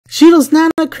Shido's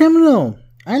not a criminal.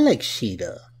 I like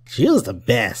Shido. Shido's the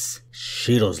best.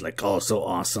 Shido's like oh so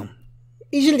awesome.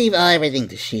 You should leave everything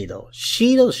to Shido.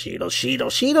 Shido.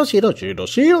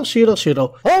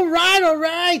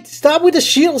 Alright. Stop with the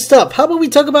Shido stuff. How about we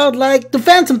talk about like the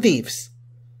Phantom Thieves?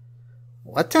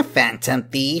 What's a Phantom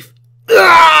Thief?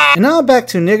 And now back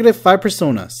to -5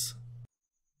 personas.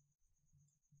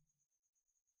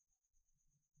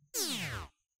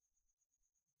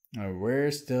 We're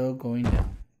still going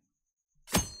down.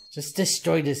 Just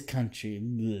destroy this country.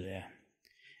 Blech.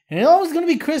 And it's always gonna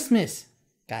be Christmas.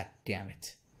 God damn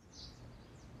it.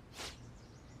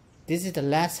 This is the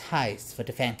last heist for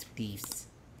the Phantom Thieves.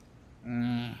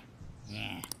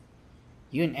 Yeah.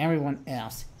 You and everyone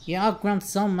else, you outgrown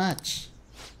so much.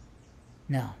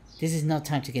 No, this is no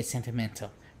time to get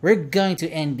sentimental. We're going to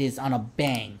end this on a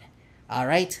bang.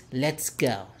 Alright, let's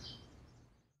go.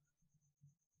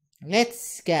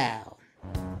 Let's go.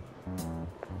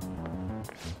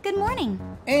 Good morning.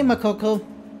 Hey, Makoko.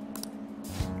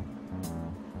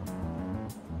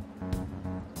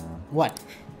 What?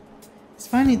 It's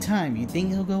finally time. You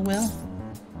think it'll go well?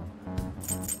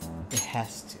 It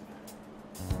has to.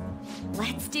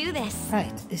 Let's do this.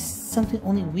 Right. It's something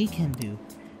only we can do.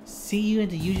 See you at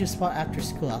the usual spot after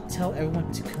school. I'll tell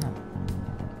everyone to come.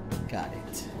 Got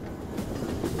it.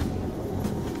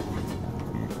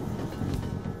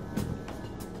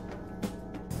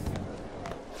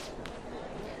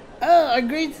 Oh, our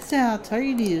grades is out. How are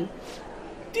you do?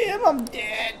 Damn, I'm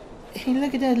dead. Hey,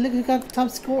 look at that. Look who got the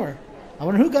top score. I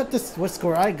wonder who got this. What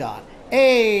score I got?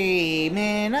 Hey,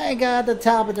 man, I got the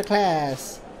top of the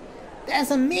class. That's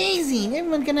amazing.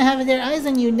 Everyone's gonna have their eyes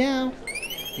on you now.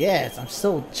 Yes, I'm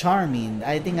so charming.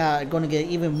 I think I'm gonna get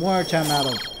even more charm out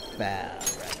of that.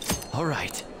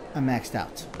 Alright. I'm maxed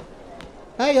out.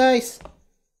 Hi, guys.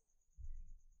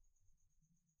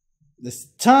 It's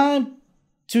time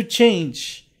to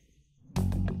change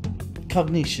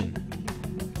cognition.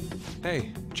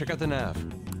 Hey, check out the nav.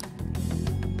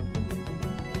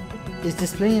 It's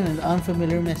displaying an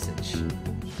unfamiliar message.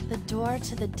 The door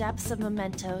to the depths of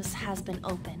mementos has been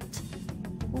opened.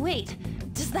 Wait,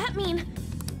 does that mean...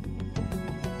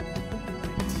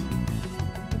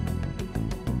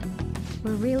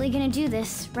 We're really gonna do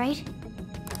this, right?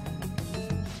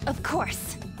 Of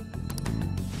course.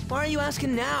 Why are you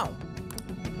asking now?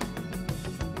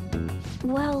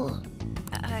 Well,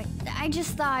 I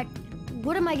just thought,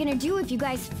 what am I gonna do if you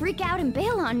guys freak out and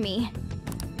bail on me?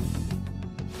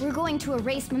 We're going to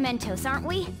erase mementos, aren't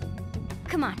we?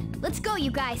 Come on, let's go, you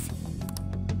guys.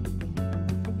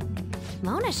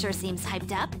 Mona sure seems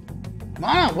hyped up.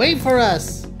 Mona, wait for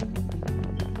us!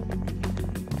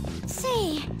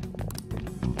 Say,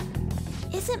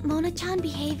 isn't Mona-chan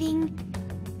behaving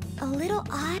a little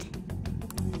odd?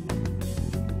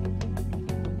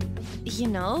 You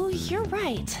know, you're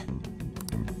right.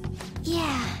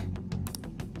 Yeah.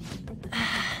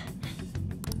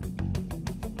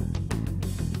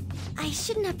 I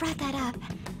shouldn't have brought that up.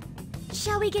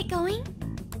 Shall we get going?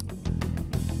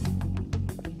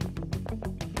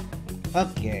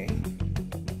 Okay.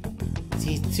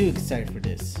 He's too excited for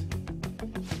this.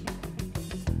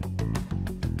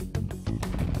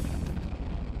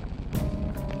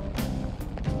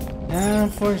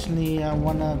 Unfortunately, I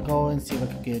wanna go and see if I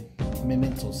can get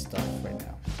MEMENTOS stuff right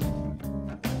now.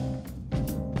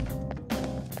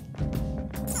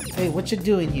 Hey, what you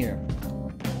doing here?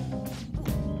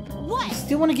 What? You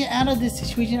still wanna get out of this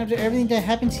situation after everything that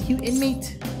happened to you,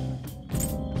 inmate?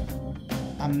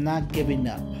 I'm not giving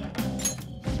up.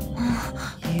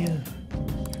 You.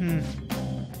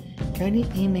 Guiding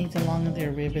inmates along in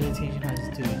their rehabilitation how it's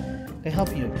doing. They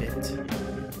help you a bit.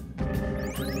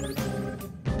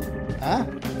 Huh?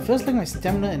 Feels like my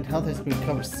stamina and health has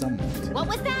recovered somewhat. What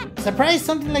was that? Surprise,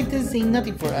 something like this ain't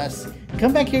nothing for us.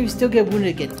 Come back here, you still get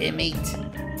wounded again, inmate.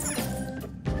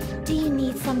 Do you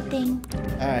need something?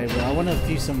 Alright, well, I want to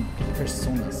view some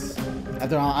personas.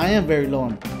 After all, I am very low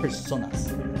on personas.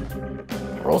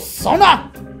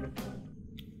 Persona!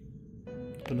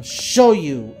 I'm gonna show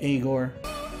you, Igor.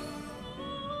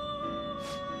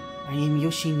 I am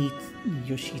Yoshitsune.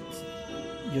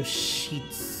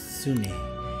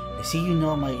 I see you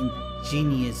know my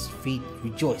ingenious feat.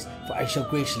 Rejoice, for I shall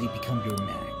graciously become your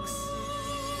max.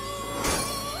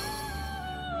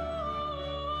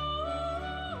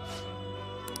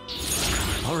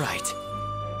 Alright.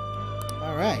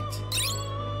 Alright.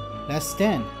 Let's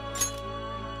stand.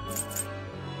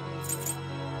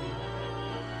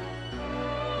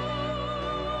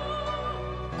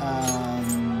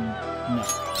 No.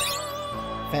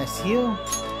 Fast heal.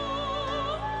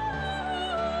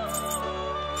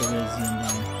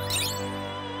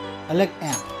 I like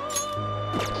amp.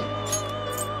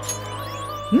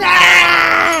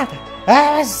 Nah!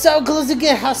 I was so close to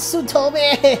get Hasutobe!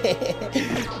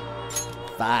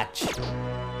 Fudge.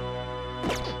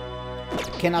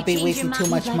 Cannot be wasting too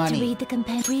much money.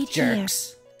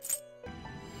 Jerks.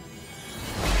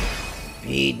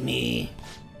 Feed me.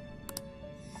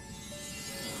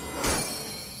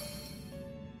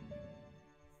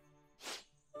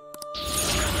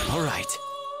 All right.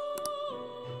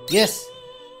 Yes.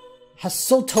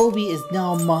 Hasotobi is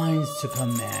now mine to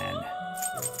command.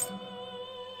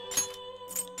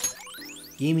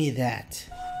 Give me that.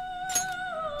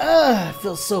 It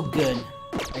feels so good.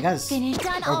 I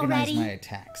gotta organize my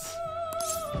attacks.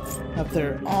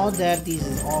 After all that, these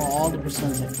is all the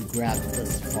personas I've grabbed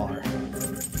thus far.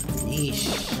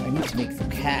 Yeesh, I need to make some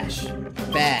cash.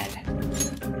 Bad.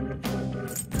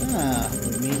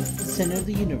 The main center of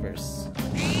the universe.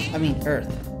 I mean,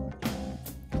 Earth.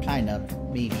 Kind of,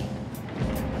 maybe.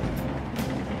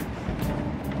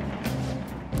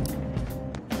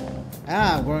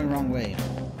 I'm going the wrong way.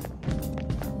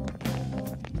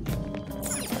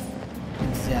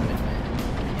 Examine.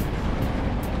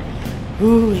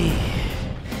 Ooh.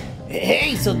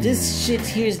 Hey, so this shit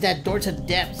here is that door to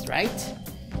depths, right?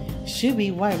 Should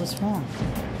be. Why? What's wrong?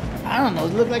 I don't know.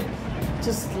 It looked like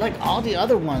just like all the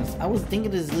other ones. I was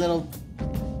thinking it's a little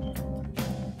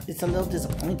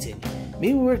disappointing.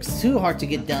 Maybe we worked too hard to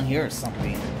get down here or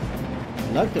something.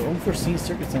 Like the unforeseen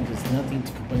circumstances, nothing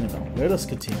to complain about. Let us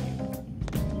continue.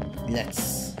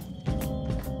 Let's.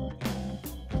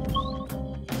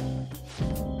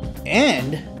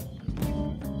 And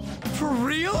For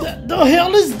real? the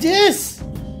hell is this?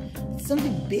 It's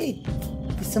something big.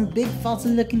 It's some big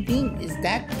false-looking thing. Is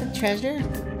that the treasure?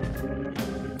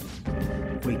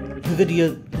 Wait, who could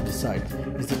you decide?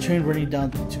 Is the train running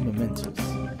down to Mementos?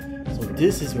 So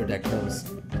this is where that goes.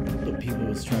 The people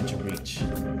was trying to reach.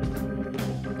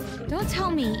 Don't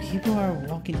tell me. People are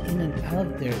walking in and out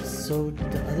of there, so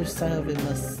the other side of it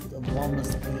the wall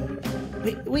must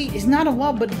be. Wait, it's not a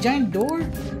wall, but a giant door?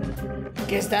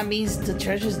 Guess that means the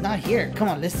treasure's not here. Come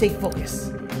on, let's stay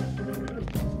focused.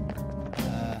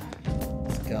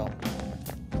 Let's go.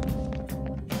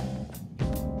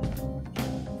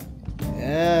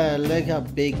 Yeah, look how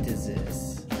big this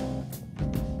is.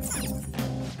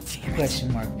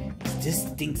 Question mark. Is this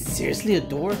thing seriously a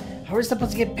door? How are we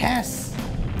supposed to get past?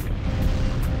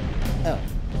 Oh,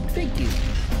 thank you.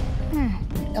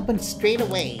 Open straight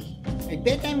away. I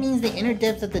bet that means the inner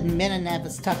depths of the meta nav I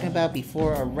was talking about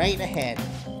before are right ahead.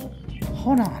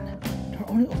 Hold on. It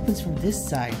only opens from this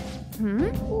side.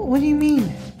 What do you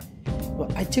mean?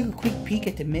 Well, I took a quick peek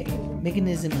at the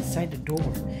mechanism inside the door.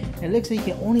 And it looks like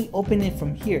you can only open it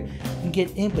from here. You can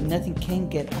get in, but nothing can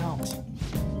get out.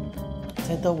 It's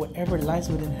as though whatever lies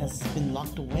within has been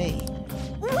locked away.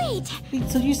 Wait!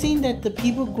 So you're saying that the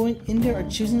people going in there are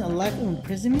choosing a life of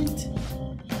imprisonment?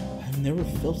 I've never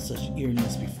felt such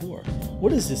eeriness before.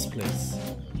 What is this place?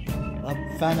 I'll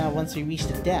find out once we reach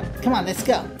the depth. Come on, let's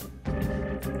go!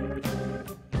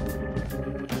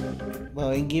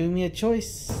 Well, ain't giving me a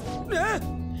choice.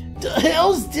 The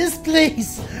hell's this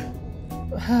place?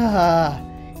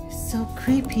 It's so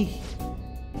creepy.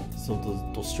 So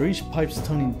those strange pipes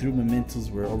tunneling through mementos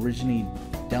were originally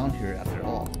down here after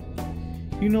all.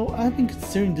 You know, I've been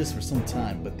considering this for some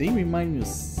time, but they remind me of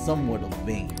somewhat of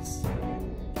veins.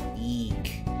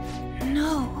 Eek.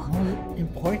 No. More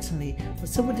importantly,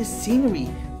 what's up with this scenery?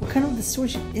 What kind of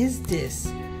distortion is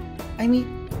this? I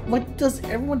mean, what does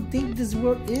everyone think this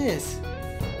world is?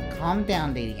 Calm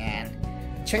down, Lady Anne.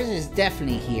 The treasure is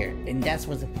definitely here, and that's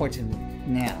what's important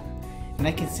now. And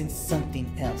I can sense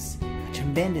something else. A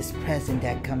tremendous presence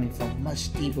that coming from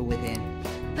much deeper within.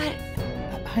 But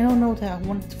I don't know that I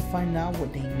wanted to find out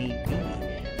what they may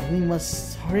be. We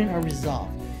must harden our resolve.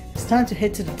 It's time to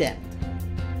head to the depth.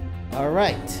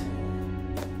 Alright.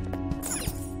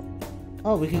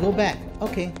 Oh, we can go back.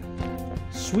 Okay.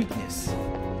 Sweetness.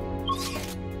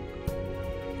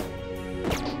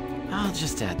 I'll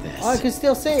just add this. Oh, I can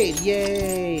still save.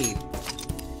 Yay.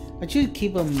 I should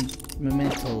keep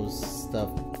mementos stuff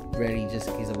ready just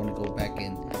in case I want to go back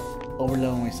and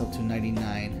overload myself to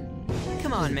 99.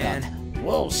 Come on, man.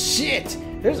 Whoa, shit!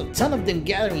 There's a ton of them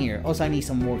gathering here. Also, I need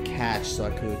some more cash so I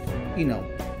could, you know,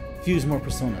 fuse more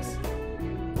personas.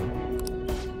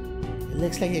 It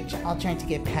looks like they're all trying to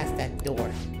get past that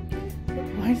door. But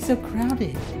why is it so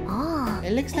crowded? oh,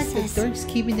 It looks like the door's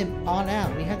keeping them all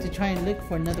out. We have to try and look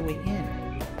for another way in.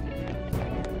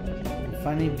 We'll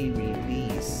finally be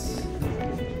released.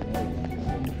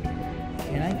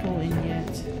 Can I go in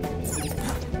yet?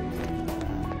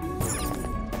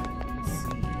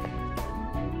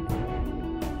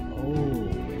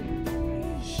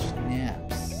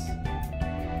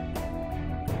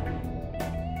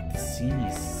 see any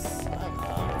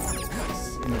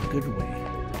in a good way.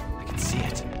 I can see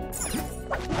it.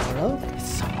 Hello? It's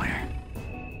somewhere.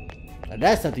 Now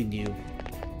that's something new.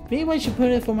 Maybe I should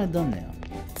put it for my thumbnail.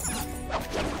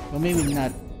 Well, maybe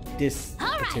not this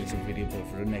particular video, but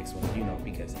for the next one, you know,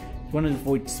 because we want to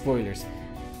avoid spoilers.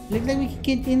 Looks like we can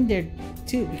get in there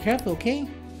too. Be careful, okay?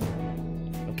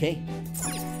 Okay.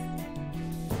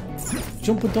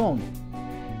 Jump it on.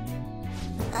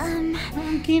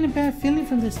 I'm getting a bad feeling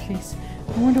from this place.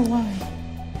 I wonder why.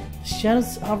 The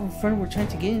shadows out in front were trying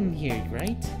to get in here,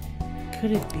 right?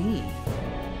 Could it be?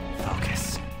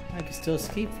 Focus. I can still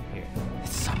escape from here.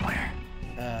 It's somewhere.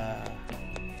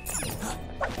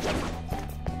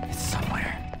 It's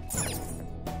somewhere.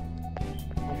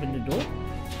 Open the door?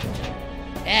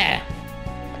 Ah!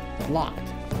 Locked.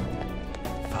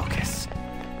 Focus.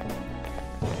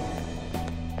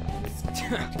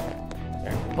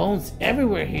 There are bones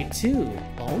everywhere here too.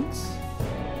 Bones?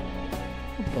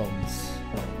 What bones?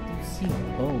 I don't see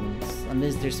bones.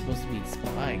 Unless they're supposed to be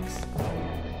spikes.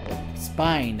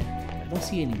 Spine. I don't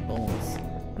see any bones.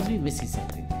 Must be missing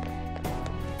something.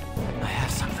 I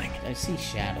have something. I see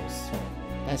shadows.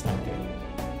 That's not good.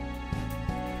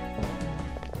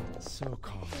 So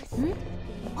calm.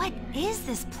 What is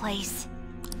this place?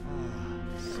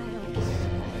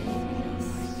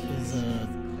 Is a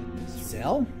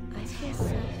cell?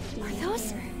 Are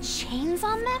those chains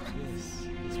on them?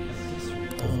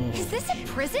 Is this a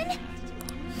prison?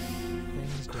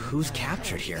 Who's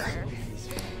captured here?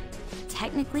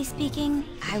 Technically speaking,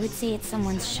 I would say it's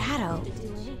someone's shadow.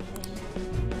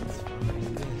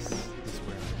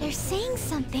 They're saying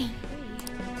something.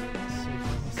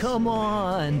 Come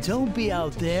on, don't be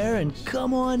out there and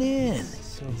come on in.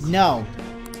 No.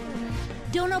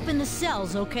 Don't open the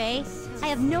cells, okay? I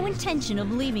have no intention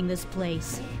of leaving this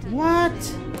place. What?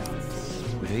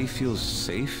 They feel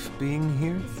safe being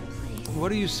here?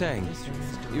 What are you saying?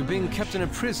 You're being kept in a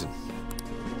prison.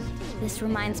 This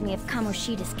reminds me of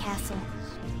Kamoshida's castle.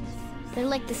 They're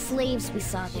like the slaves we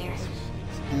saw there.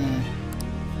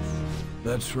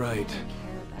 That's right.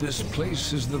 This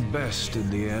place is the best in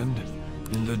the end.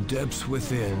 In the depths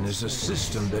within is a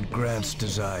system that grants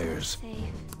desires.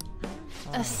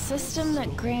 A system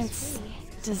that grants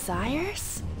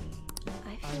desires?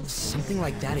 Something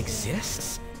like that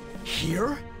exists?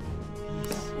 Here?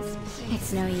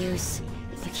 It's no use.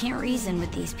 You can't reason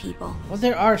with these people. Well,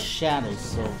 there are shadows,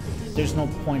 so there's no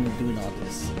point in doing all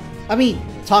this. I mean,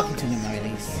 talking to them at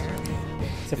least.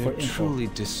 Except for They're info. truly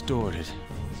distorted,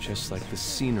 just like the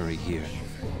scenery here.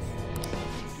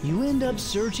 You end up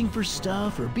searching for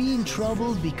stuff or being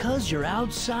troubled because you're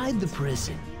outside the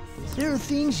prison. There are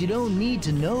things you don't need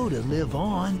to know to live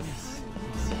on.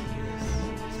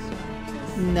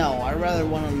 No, I rather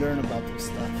want to learn about this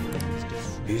stuff.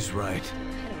 He's right.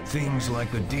 Things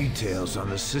like the details on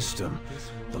the system,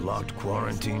 the locked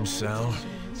quarantine cell.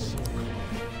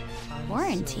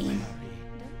 Quarantine?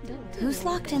 Who's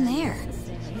locked in there?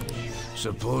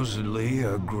 Supposedly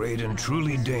a great and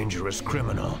truly dangerous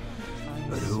criminal.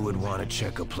 But who would want to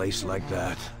check a place like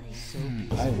that?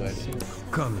 I would.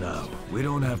 Come now, we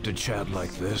don't have to chat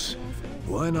like this.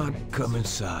 Why not come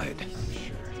inside?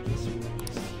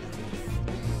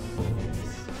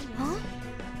 Huh?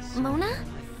 Mona?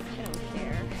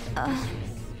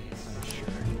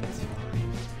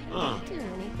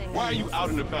 Why are you out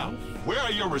and about? Where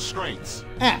are your restraints?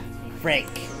 Ah,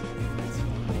 freak.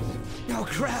 Oh,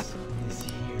 crap!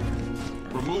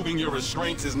 Removing your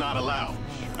restraints is not allowed.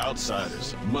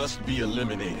 Outsiders must be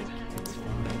eliminated.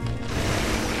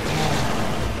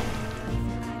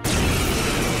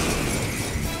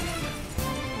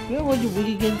 Where were you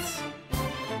against?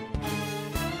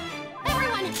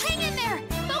 Everyone, hang in there!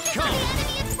 Focus on the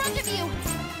enemy in front of you!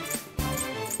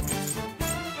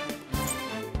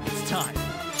 It's time.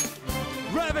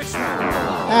 Ravage!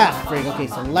 Ah, freak. Okay,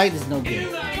 so light is no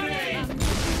good.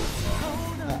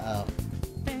 Uh-oh.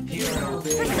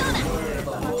 Persona!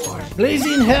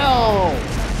 Blazing hell!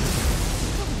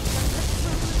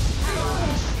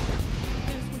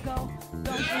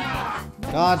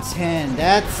 God's hand.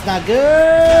 That's not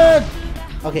good.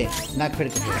 Okay, not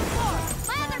critical. My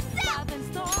other self!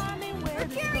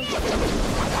 Mercurius!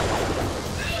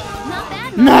 Not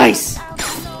bad, Mona. Nice.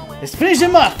 Let's finish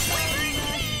him up.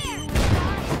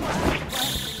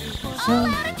 All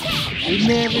out attack! We've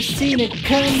never seen it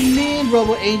coming in,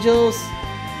 Robo Angels.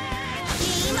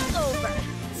 Game over.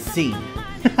 Scene.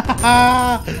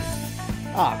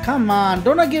 Oh, come on.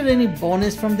 Don't I get any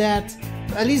bonus from that?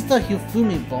 At least the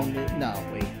Hifumi bonus. No,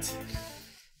 wait.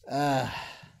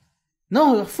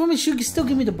 No, Hifumi should still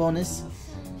give me the bonus.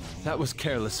 That was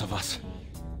careless of us.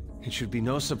 It should be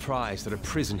no surprise that a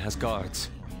prison has guards.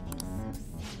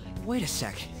 Wait a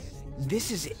sec.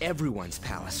 This is everyone's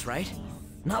palace, right?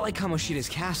 Not like Kamoshida's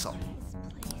castle.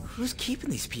 Who's keeping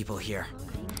these people here?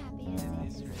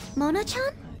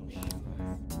 Mona-chan?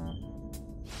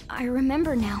 I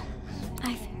remember now.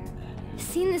 I've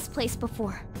seen this place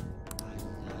before.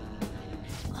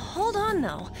 Hold on,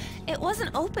 though. It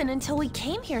wasn't open until we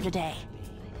came here today.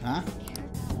 Huh?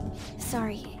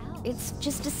 Sorry, it's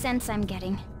just a sense I'm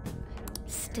getting.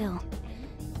 Still,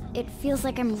 it feels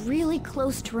like I'm really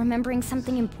close to remembering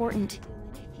something important.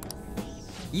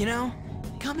 You know,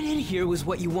 coming in here was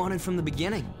what you wanted from the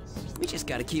beginning. We just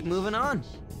gotta keep moving on.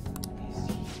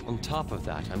 On top of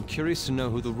that, I'm curious to know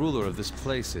who the ruler of this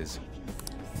place is.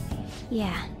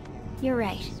 Yeah, you're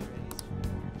right.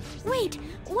 Wait,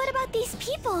 what about these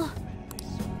people?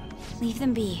 Leave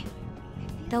them be.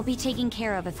 They'll be taken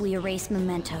care of if we erase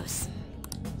mementos.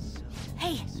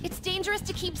 Hey, it's dangerous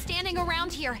to keep standing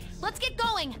around here. Let's get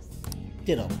going.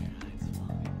 Ditto.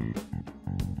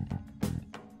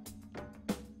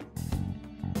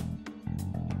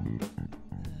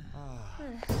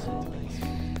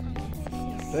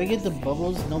 Do I get the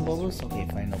bubbles? No bubbles? Okay,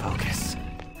 fine, no bubbles. Focus.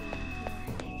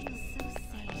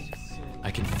 I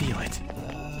can feel it.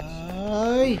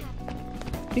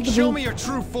 Show me your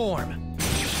true form.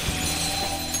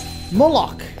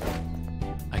 Moloch.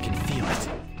 I can feel it.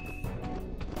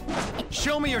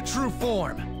 Show me your true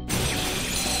form.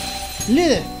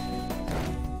 Lilith.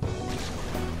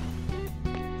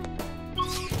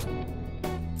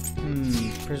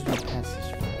 Personal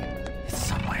passage. It's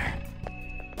somewhere.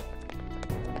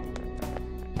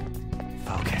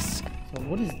 Focus. So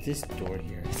what is this door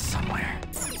here? It's somewhere.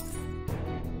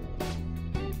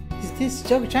 Is this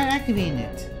Joker trying to activate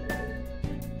it?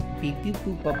 Beep beep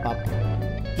boop bop bop.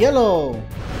 Yellow.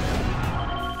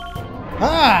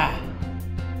 Ah.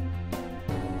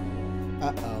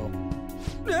 Uh-oh.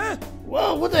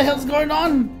 Whoa, what the hell's going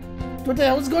on? What the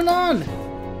hell's going on?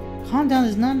 Calm down,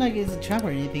 it's not like it's a trap or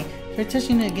anything. Try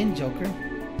touching it again, Joker.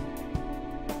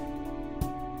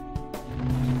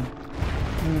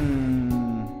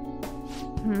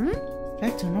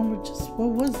 Back to normal, just what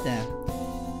was that?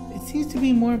 It seems to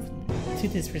be more to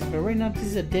this person, but right now this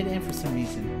is a dead end for some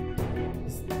reason.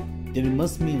 Then it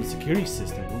must mean a security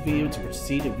system. We'll be able to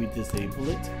proceed if we disable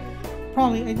it.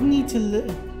 Probably, I need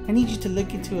you to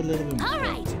look into a little bit more.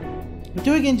 Alright! But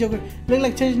do it again, Joker. Look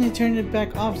like turning it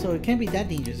back off, so it can't be that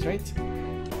dangerous, right?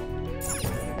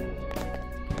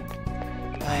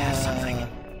 I have something.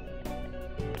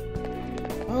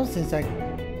 Oh, since I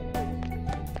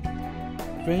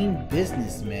brain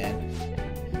businessman.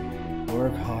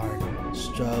 Work hard,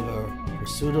 struggle,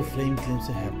 pursue the flame glimpse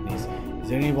of happiness.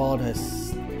 Is any ball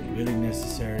that's really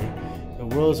necessary? The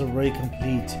world's already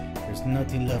complete. There's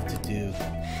nothing left to do.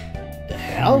 The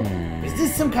hell? Is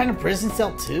this some kind of prison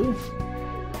cell too?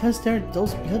 Plus there are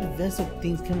those blood vessel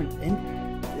things coming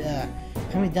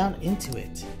down into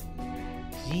it.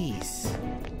 Jeez.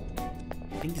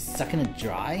 Think it's sucking it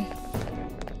dry?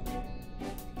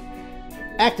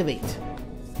 Activate.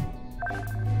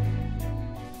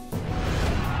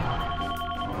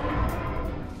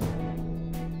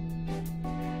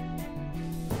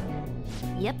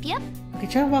 Yep. Okay,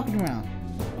 try walking around.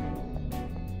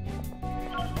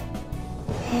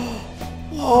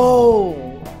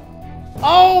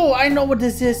 Oh, I know what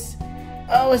this is.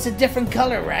 Oh, it's a different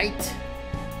color, right?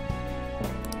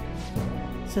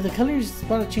 So the color is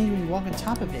about to change when you walk on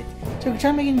top of it. So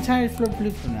try making the entire floor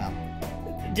blue for now.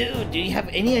 Dude, do you have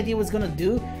any idea what's gonna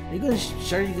do? Are you gonna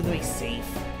sure you're gonna be safe?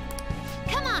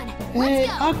 Come on, let's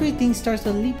go! All great things starts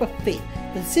with a leap of faith.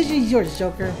 The decision is yours,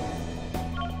 Joker.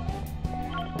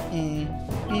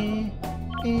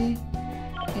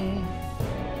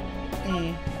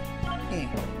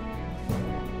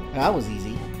 That was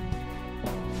easy.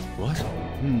 What?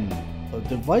 A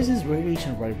device's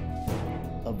radiation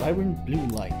a vibrant blue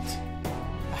light.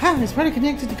 Aha! It's probably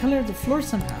connected to the color of the floor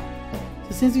somehow.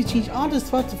 So since we changed all the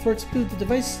spots, the floor's blue, the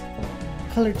device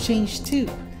color changed too.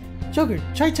 Joker,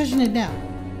 try touching it now.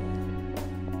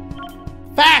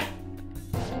 Fuck!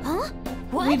 Huh?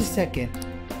 What? Wait a second.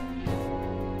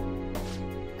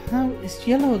 It's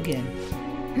yellow again.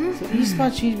 So each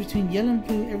spot changes between yellow and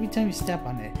blue every time you step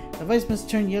on it. The device must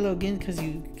turn yellow again because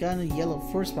you got a yellow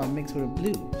floor spot mixed with a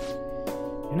blue.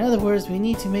 In other words, we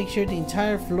need to make sure the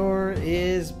entire floor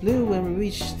is blue when we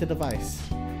reach the device.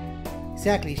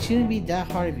 Exactly, it shouldn't be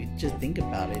that hard if you just think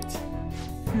about it.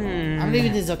 I'm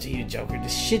leaving this up to you, Joker.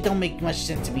 This shit don't make much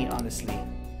sense to me, honestly.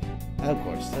 Of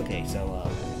course. Okay, so,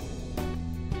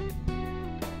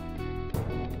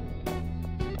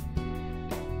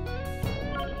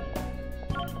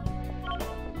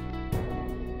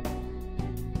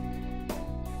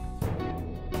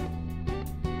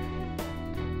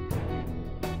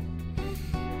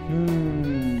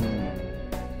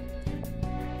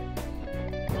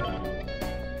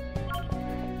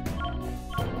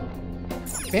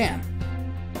 Bam.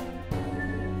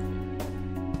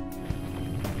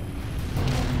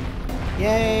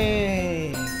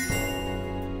 Yay!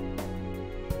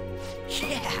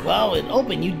 Yeah! Wow, it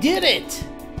opened! You did it!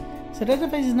 So that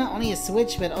device is not only a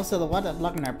switch, but also the one that's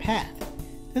blocking our path.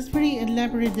 That's a pretty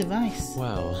elaborate device.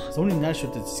 Well, It's only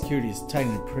natural that security is tight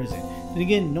in the prison. Then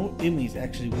again, no inmates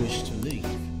actually wish to leave.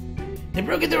 They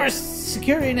broke into our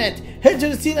security net! Head to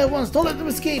the scene at once! Don't let them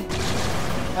escape!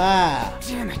 Ah.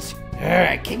 Damn it!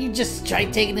 Alright, can you just try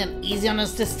taking it easy on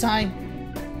us this time?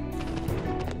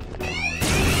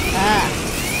 Ah!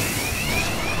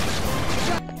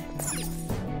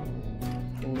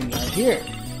 What do we got here?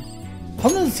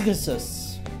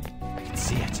 Homelessness. I can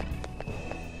see it.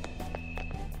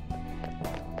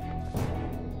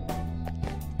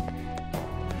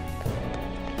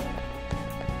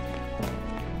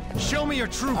 Show me your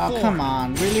true form. Oh, come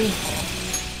on, really?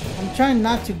 I'm trying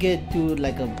not to get to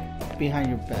like a behind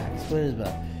your backs. What is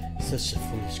about? Such a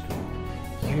foolish group.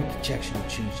 Your projection will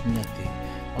change nothing.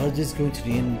 All of this is going to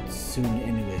the end soon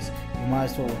anyways. You might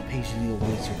as well patiently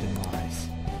await your demise.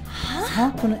 Huh? It's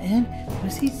not gonna end? What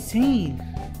is he saying?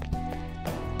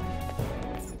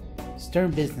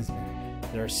 Stern businessmen.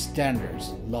 There are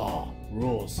standards, law,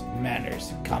 rules,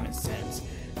 manners, common sense.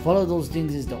 Follow those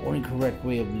things is the only correct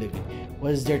way of living.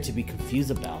 What is there to be confused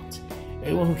about?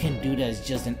 Anyone who can do that is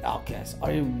just an outcast.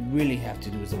 All you really have to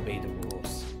do is obey the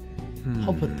rules.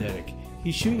 How pathetic.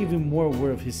 He should be even more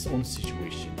aware of his own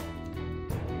situation.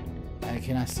 I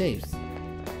cannot say.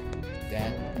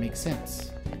 That makes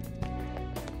sense.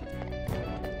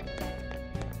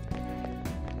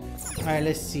 Alright,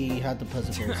 let's see how the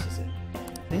puzzle goes. Is it?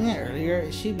 I think that earlier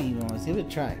it should be one. Let's give it a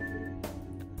try.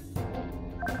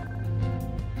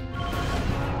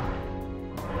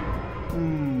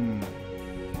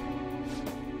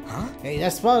 Hey,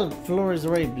 that spot floor is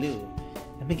already blue.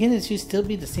 The beginning should still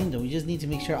be the same though. We just need to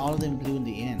make sure all of them blue in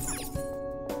the end.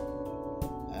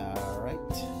 Alright.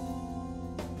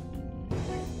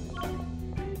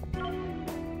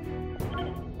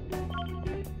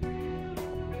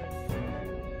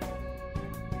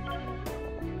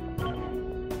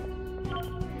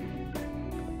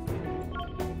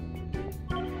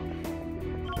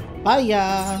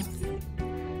 Bye-ya!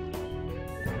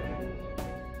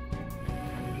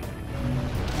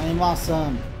 I'm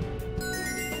awesome.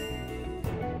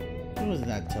 It wasn't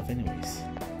that tough anyways.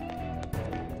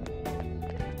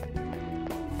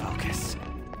 Focus.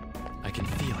 I can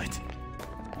feel it.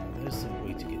 There's a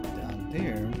way to get down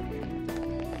there.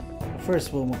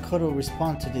 First, will Makoto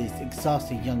respond to this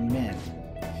exhausted young man?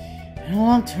 In the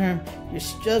long term, your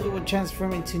struggle will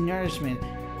transform into nourishment.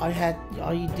 All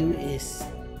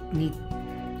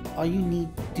you need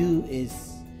do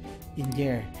is in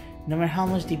there. No matter how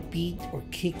much they beat or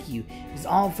kick you, it's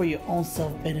all for your own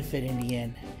self-benefit in the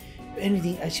end. If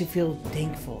anything, I should feel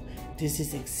thankful. This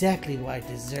is exactly what I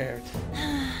deserved.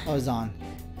 I was on.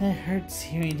 It hurts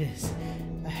hearing this.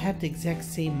 I had the exact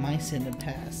same mindset in the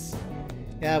past.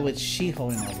 Yeah, with Shiho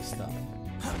and all this stuff.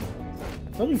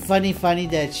 Don't you funny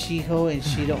that Shiho and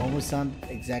Shido almost sound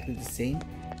exactly the same?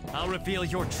 I'll reveal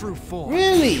your true form.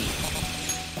 Really?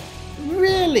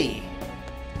 Really?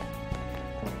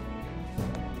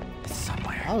 It's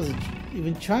somewhere. I was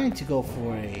even trying to go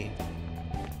for a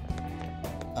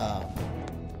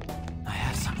I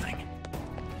have something.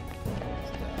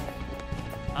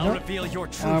 I'll reveal your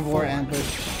true form.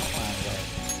 Ambush.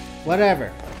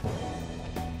 Whatever.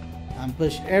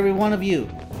 Ambush every one of you.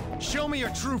 Show me your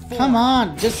true form. Come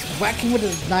on, just whack him with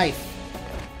his knife.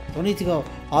 Don't need to go,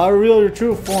 I'll reveal your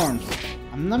true forms.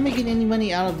 I'm not making any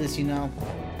money out of this, you know.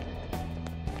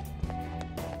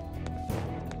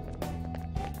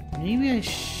 Maybe I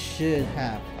should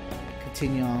have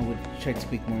continue on with trying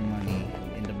to make more money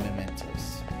in the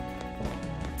mementos.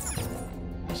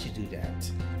 I should do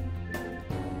that.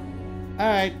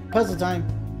 Alright, puzzle time.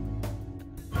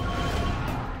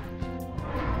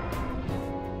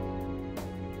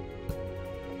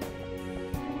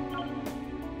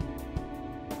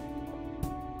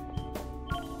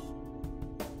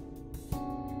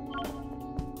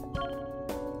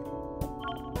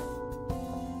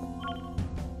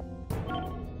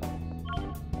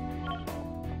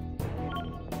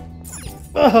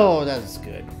 Oh, that's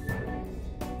good.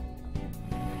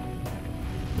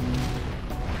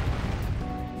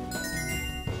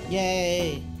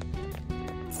 Yay!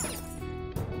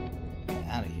 Get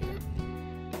out of here.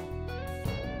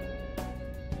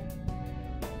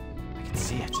 I can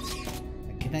see it.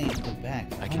 I cannot even go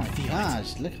back. I can feel it. Oh my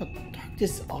gosh, look how dark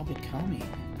this is all becoming.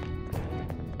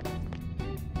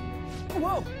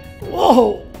 whoa!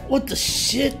 Whoa! What the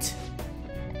shit?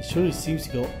 It surely seems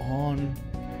to go on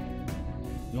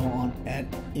ad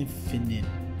infinitum.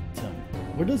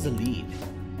 Where does it lead?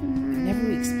 I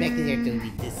never expected there to be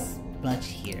this much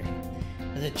here.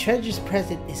 But the treasure's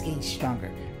presence is getting stronger.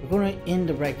 We're going in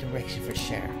the right direction for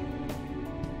sure.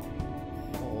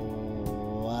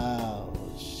 Oh wow,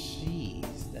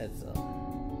 jeez, that's a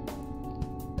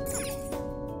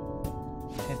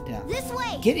head down. This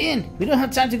way! Get in! We don't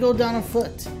have time to go down on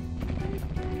foot.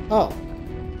 Oh.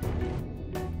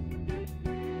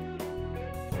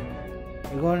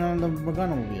 We're going on the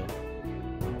Morgana-mobile.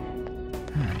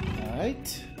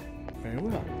 Alright. Very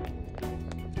well.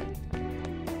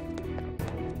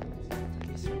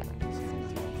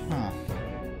 Huh.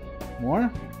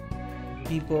 More?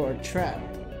 People are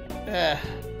trapped.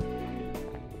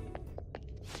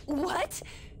 What?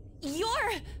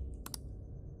 You're...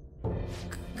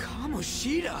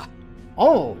 Kamoshida!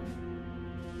 Oh!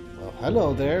 Well,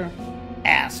 hello there,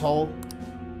 asshole.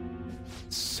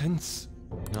 Sense...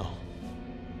 No.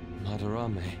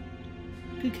 Madarame.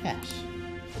 Good cash.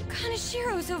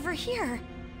 Kanashiro's over here.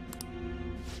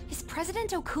 Is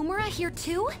President Okumura here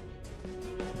too?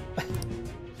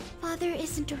 Father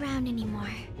isn't around anymore.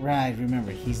 Right,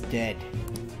 remember, he's dead.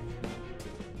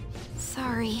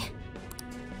 Sorry.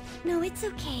 No, it's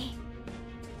okay.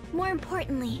 More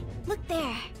importantly, look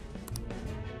there.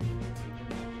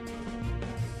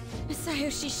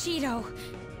 Masayoshi Shido.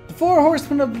 The 4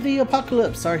 horsemen of the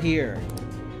apocalypse are here.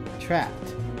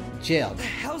 Trapped. Jailed. What the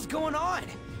hell's going on?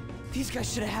 These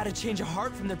guys should have had a change of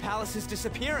heart from their palaces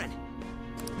disappearing.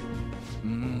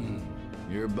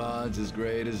 Your bod's as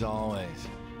great as always.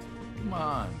 Come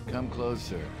on, come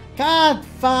closer. God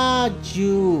fudge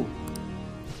you!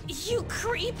 You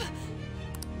creep!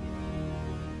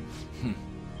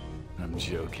 I'm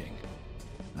joking.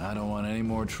 I don't want any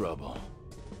more trouble.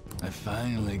 I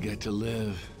finally get to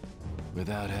live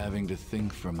without having to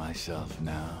think for myself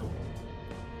now.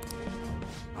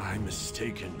 I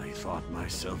mistakenly thought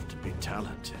myself to be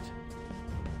talented.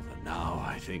 But now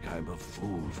I think I'm a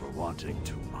fool for wanting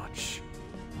too much.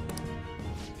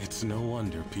 It's no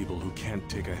wonder people who can't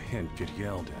take a hint get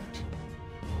yelled at.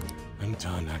 I'm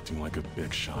done acting like a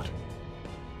big shot.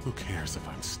 Who cares if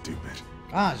I'm stupid?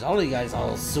 Gosh, all you guys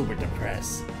are super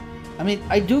depressed. I mean,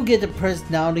 I do get depressed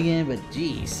now and again, but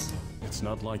jeez. It's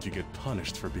not like you get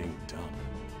punished for being dumb.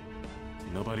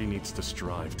 Nobody needs to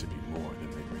strive to be more than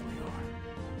they really are.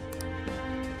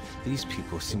 These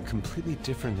people seem completely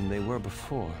different than they were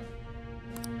before.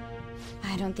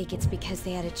 I don't think it's because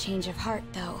they had a change of heart,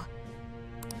 though.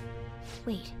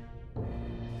 Wait.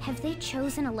 Have they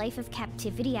chosen a life of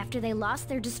captivity after they lost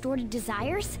their distorted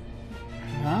desires?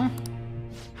 Huh?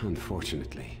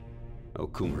 Unfortunately,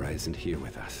 Okumura isn't here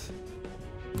with us.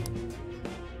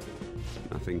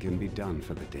 Nothing can be done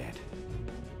for the dead.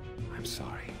 I'm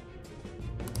sorry.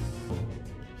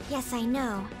 Yes, I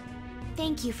know.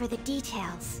 Thank you for the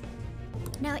details.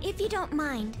 Now, if you don't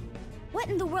mind, what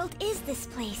in the world is this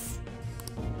place?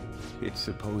 It's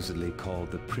supposedly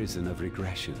called the Prison of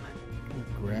Regression.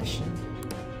 Regression?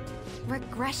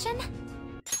 Regression?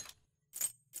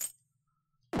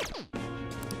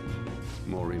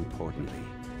 More importantly,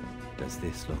 does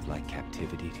this look like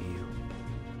captivity to you?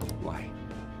 Why,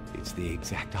 it's the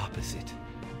exact opposite.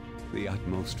 The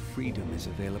utmost freedom is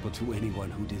available to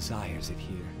anyone who desires it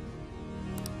here.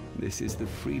 This is the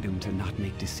freedom to not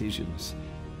make decisions.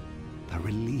 A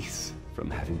release from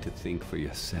having to think for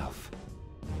yourself.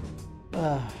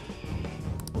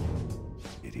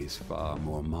 It is far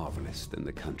more marvelous than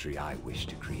the country I wish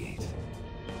to create.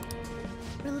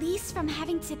 Release from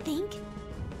having to think?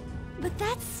 But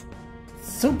that's...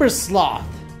 Super Sloth!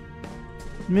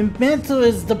 Memento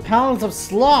is the palace of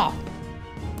sloth!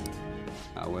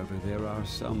 However, there are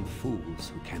some fools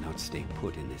who cannot stay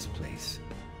put in this place.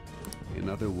 In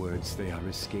other words, they are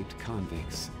escaped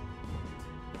convicts.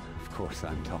 Of course,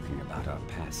 I'm talking about our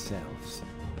past selves.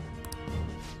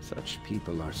 Such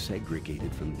people are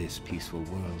segregated from this peaceful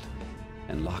world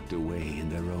and locked away in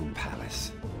their own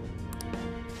palace.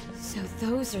 So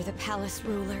those are the palace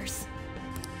rulers.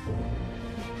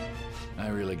 I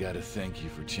really gotta thank you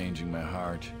for changing my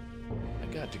heart. I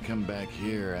got to come back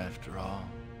here after all.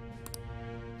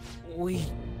 We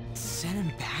sent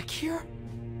him back here?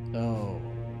 Oh.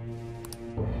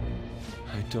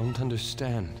 I don't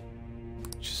understand.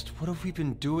 Just what have we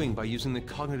been doing by using the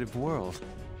cognitive world?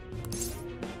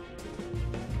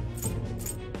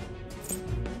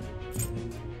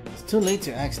 It's too late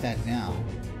to ask that now.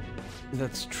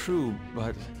 That's true,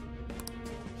 but...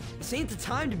 This ain't the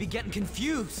time to be getting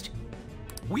confused.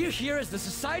 We're here as the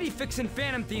Society fixing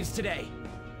Phantom Thieves today.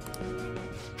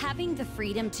 Having the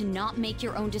freedom to not make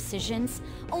your own decisions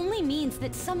only means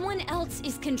that someone else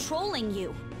is controlling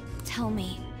you. Tell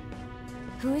me,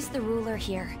 who is the ruler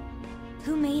here?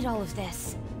 Who made all of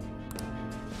this?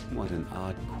 What an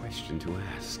odd question to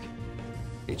ask.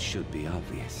 It should be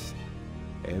obvious.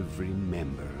 Every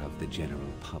member of the general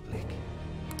public.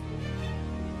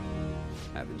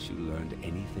 Haven't you learned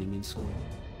anything in school?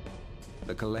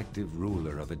 The collective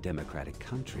ruler of a democratic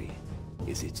country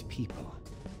is its people.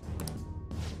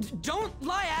 Don't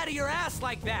lie out of your ass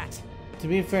like that! To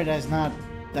be fair, that's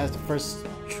the first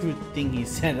true thing he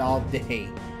said all day,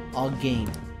 all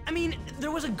game. I mean,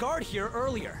 there was a guard here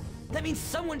earlier. That means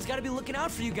someone's gotta be looking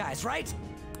out for you guys, right?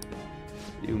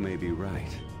 You may be right.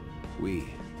 We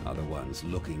are the ones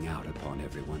looking out upon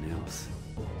everyone else.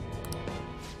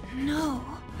 No.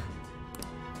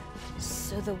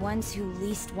 So the ones who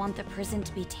least want the prison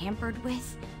to be tampered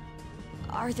with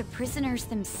are the prisoners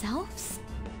themselves?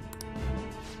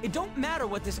 It don't matter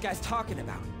what this guy's talking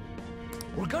about.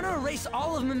 We're gonna erase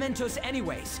all of Mementos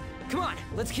anyways. Come on,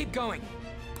 let's keep going.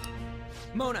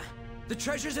 Mona, the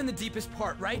treasure's in the deepest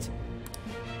part, right?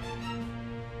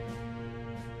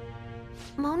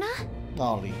 Mona?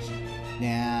 Lollies.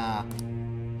 Yeah.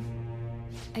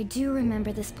 I do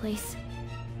remember this place.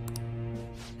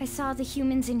 I saw the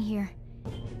humans in here,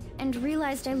 and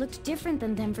realized I looked different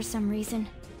than them for some reason.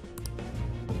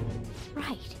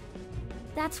 Right.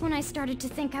 That's when I started to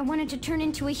think I wanted to turn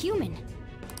into a human.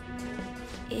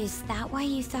 Is that why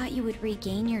you thought you would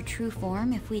regain your true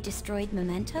form if we destroyed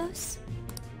Mementos?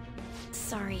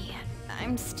 Sorry,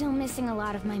 I'm still missing a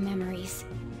lot of my memories.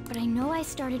 But I know I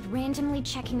started randomly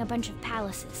checking a bunch of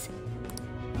palaces.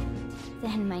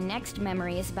 Then my next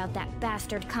memory is about that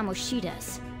bastard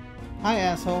Kamoshida's. Hi,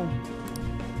 asshole.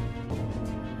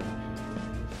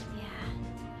 Yeah.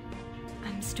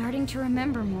 I'm starting to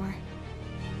remember more.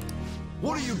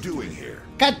 What are you doing here?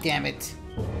 God damn it.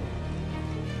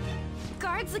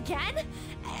 Guards again?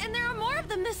 And there are more of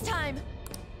them this time!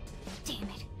 Damn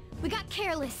it. We got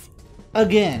careless.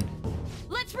 Again.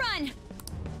 Let's run!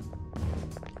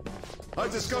 I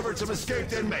discovered some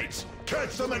escaped inmates.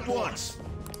 Catch them at once.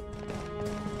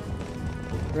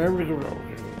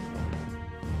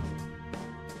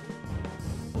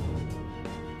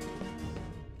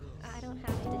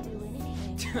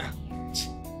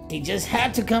 They just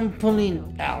had to come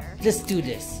pulling out. Let's do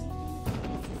this.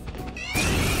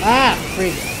 Ah,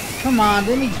 frig. Come on,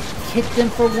 let me hit them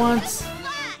for once.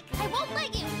 I won't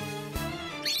let you.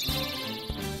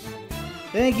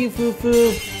 Thank you,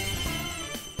 Fufu.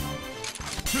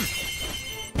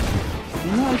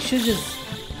 You know, I should just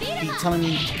be telling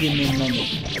you to give me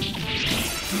money.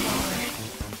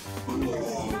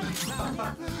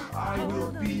 I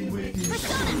will be with you.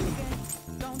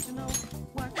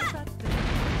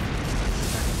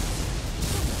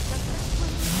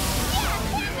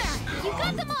 You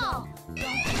got them all! 3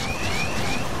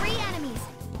 enemies.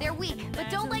 They're weak, but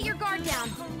don't let your guard down.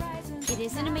 It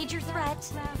isn't a major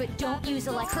threat, but don't use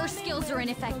her skills are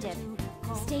ineffective.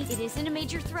 State it isn't a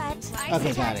major threat. Ice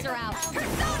attacks are out.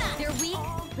 Persona! They're weak,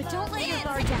 but don't let your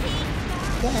guard down.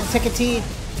 Go ahead, take a tea.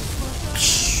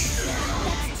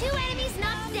 That's 2 enemies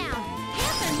knocked down.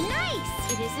 They're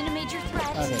nice! It isn't a major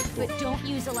threat, Okay, cool. but don't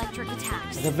use electric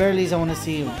attacks. At the very least, I want to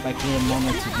see like little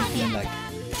moments of you being like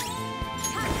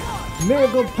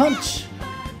Miracle Punch.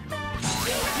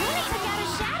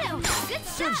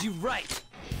 Serves you right.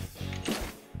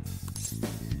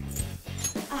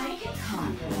 I can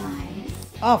compromise.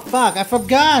 Oh fuck! I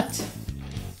forgot.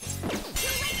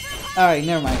 All right,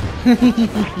 never mind.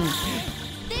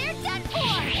 They're done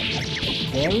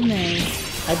for. Very nice.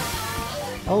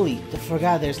 Holy, I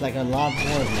forgot. There's like a lot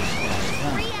more of these guys.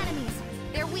 Huh? 3 enemies.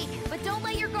 They're weak, but don't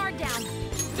let your guard down.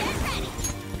 Get ready.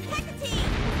 Hecate.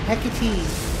 Hecate.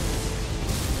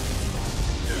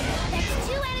 That's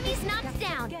 2 enemies knocked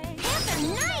down. They're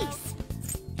nice.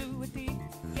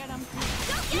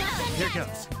 Here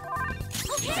goes.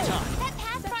 Okay, that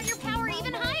pass brought your power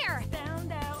even higher.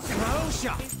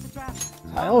 Kaosha!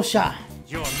 Kaosha.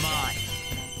 You're mine.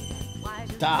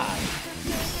 Die.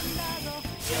 Nice.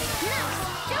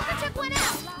 Joker took one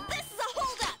out. This is a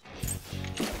holdup.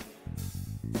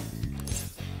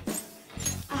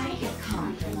 I can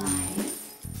compromise.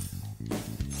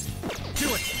 Do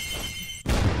it!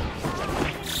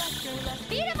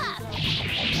 Beat him up.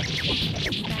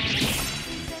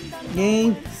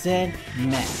 Game, set,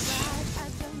 match.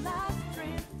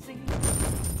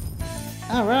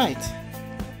 Alright.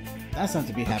 That's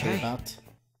something to be happy about.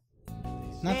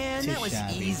 Not Man, too that was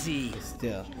shabby. easy.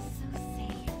 Still.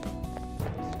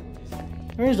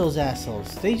 Where's those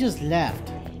assholes? They just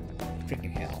left.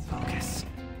 Freaking hell. Focus.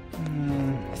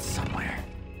 It's somewhere.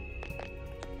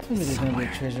 Maybe there's gonna be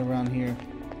a treasure around here.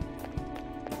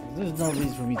 There's no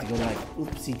reason for me to go like,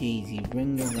 oopsie daisy,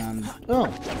 ring around. Oh!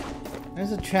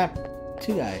 There's a trap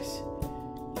too, guys.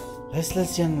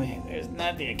 Restless young man, there's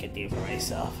nothing I can do for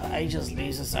myself. I just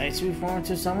leave society to reform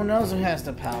to someone else who has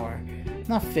the power.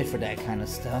 Not fit for that kind of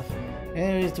stuff.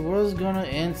 Anyways, the world's gonna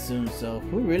end soon, so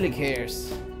who really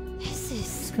cares? This is...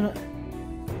 It's gonna...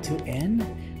 to end?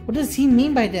 What does he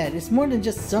mean by that? It's more than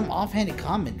just some offhanded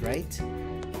comment, right?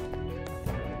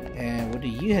 And what do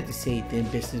you have to say then,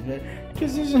 businessman?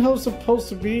 This isn't how it's supposed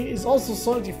to be. It's also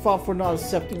society's fault for not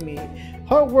accepting me.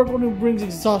 Hard work only brings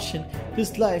exhaustion.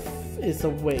 This life is a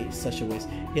waste, such a waste.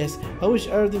 Yes, I wish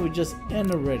everything would just end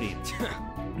already.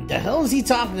 The hell is he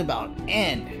talking about?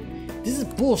 End? This is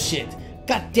bullshit.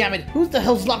 God damn it, who the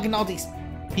hell's locking all these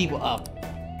people up?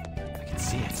 I can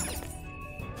see it.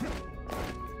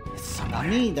 It's somewhere. Not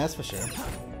me, that's for sure.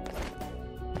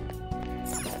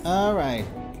 Alright.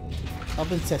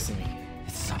 Open sesame.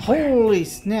 Holy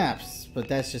snaps! But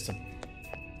that's just a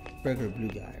regular blue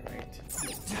guy, right?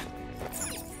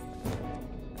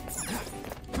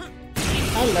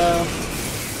 Hello.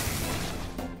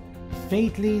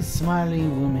 Faintly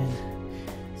smiling woman.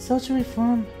 Social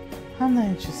reform? I'm not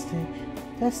interested.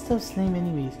 That stuff's lame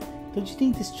anyways. Don't you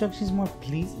think destruction is more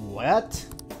pleasing? What?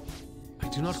 I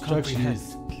do not Destruction comprehend.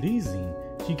 is pleasing.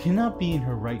 She cannot be in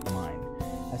her right mind.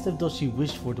 As if though she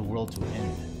wished for the world to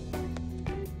end.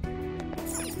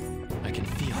 I can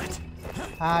feel it.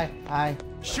 Hi.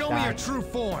 Show me your true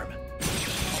form.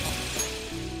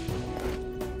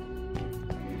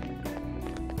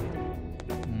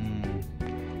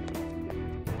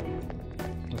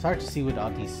 It's hard to see with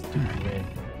all these stupid red.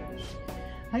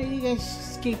 How do you guys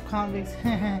escape convicts?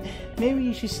 Maybe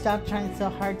you should stop trying so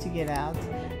hard to get out.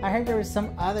 I heard there were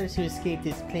some others who escaped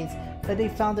this place, but they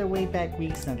found their way back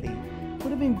recently.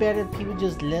 Would have been better if people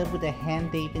just lived with the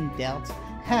hand they've been dealt.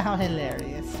 How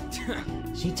hilarious.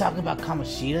 She talking about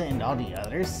Kamoshida and all the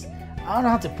others? I don't know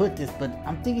how to put this, but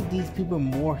I'm thinking these people are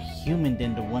more human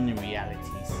than the one in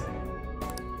realities.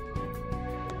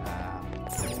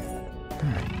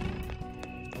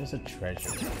 There's a treasure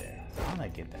there. I wanna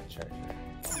get that treasure.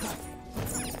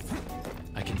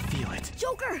 I can feel it.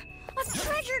 Joker! A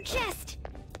treasure chest!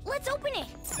 Let's open it!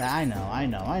 I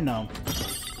know.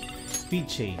 Speed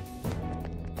chain.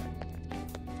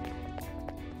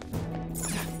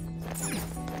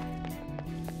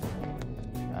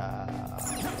 I'm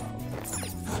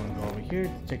gonna go over here to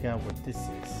check out what this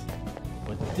is.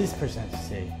 What this person has to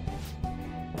say.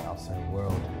 Outside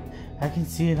world. I can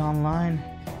see it online.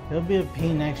 It'll be a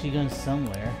pain actually going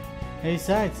somewhere. And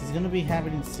besides, it's gonna be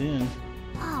happening soon.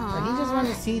 Like, you just want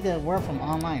to see the world from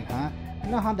online, huh? I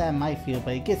know how that might feel,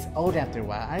 but it gets old after a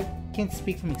while. I can't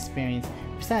speak from experience.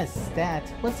 Besides that,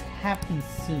 what's happening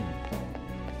soon?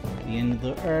 The end of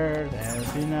the earth,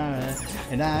 as we know it,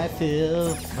 and I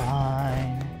feel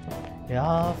fine.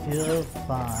 Y'all feel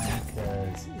fine,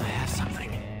 cause I have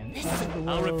something.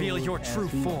 I'll reveal your true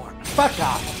form. Fuck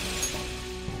off!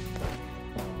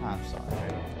 I'm sorry,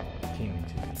 I came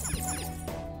into this.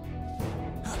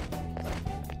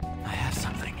 I have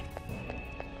something.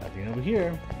 Nothing over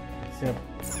here, except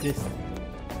this.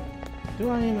 Do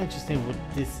I am interested in what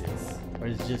this is, or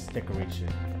is it just decoration?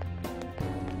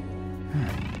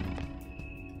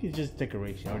 It's just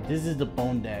decoration, or this is the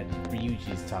bone that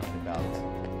Ryuji is talking about.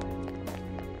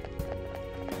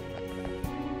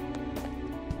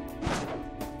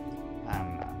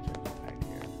 I'm not sure right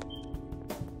here.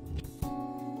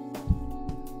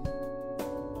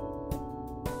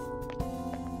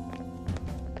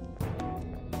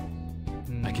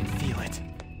 I can feel it.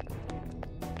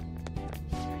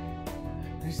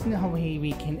 There's no way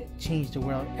we can change the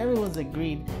world. Everyone's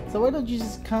agreed. So why don't you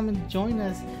just come and join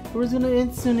us? The world's gonna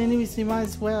end soon anyway, so you might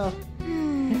as well.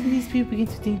 Maybe these people begin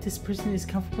to think this person is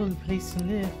comfortable in the place to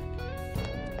live.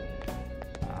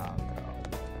 Oh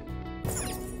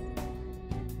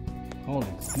no. Holy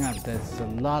snap, that's a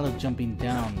lot of jumping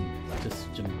down. Just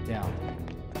jump down.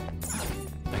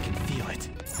 I can feel it.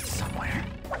 It's somewhere.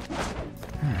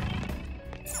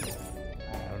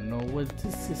 I don't know what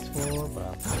this is for,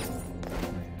 but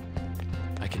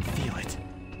I can feel it.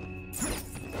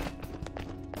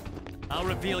 I'll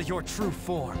reveal your true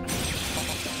form.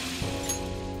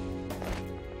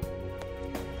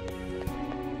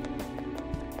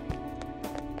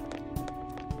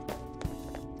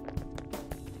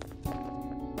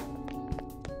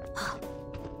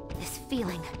 This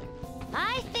feeling.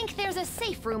 I think there's a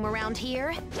safe room around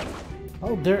here.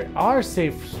 oh, there are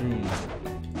safe rooms.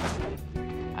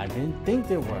 I didn't think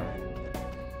there were.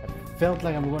 I felt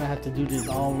like I'm gonna have to do this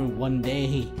all in one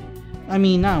day. I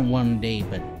mean, not one day,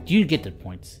 but you get the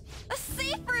points. A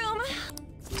safe room!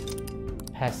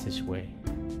 passageway.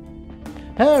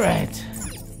 Alright.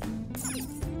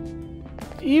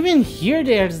 Even here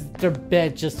there's their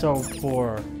bed just so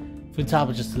for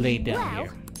Futaba just to lay down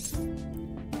here.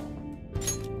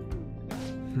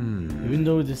 Even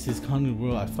though this is Kanu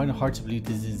World, I find it hard to believe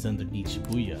this is underneath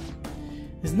Shibuya.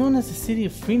 It's known as the city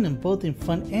of freedom both in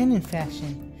fun and in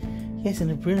fashion. Yes,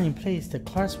 in a brilliant place, the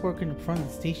clerks work in the front of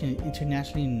the station is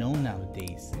internationally known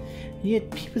nowadays. Yet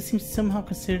people seem to somehow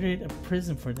consider it a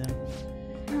prison for them.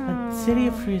 A city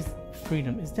of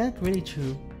freedom, is that really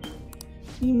true?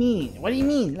 What do you mean? What do you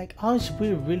mean? Like, all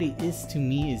Shibuya really is to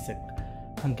me is a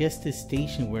congested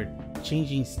station where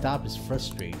changing stop is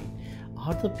frustrating.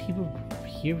 Are the people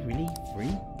here really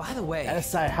free? By the way, that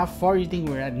aside, how far do you think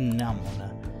we're at now, Mona?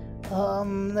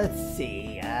 Let's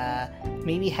see,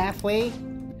 maybe halfway?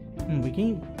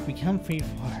 We come pretty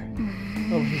far.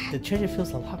 Oh, the treasure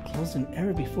feels a lot closer than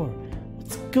ever before.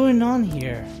 What's going on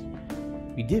here?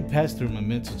 We did pass through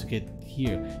Memento to get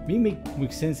here. It may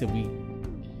make sense that we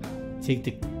take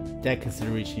that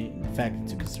fact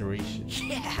into consideration.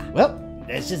 Yeah. Well,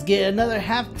 let's just get another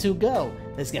half to go.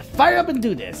 Let's get fired up and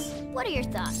do this. What are your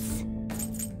thoughts?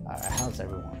 Alright, how's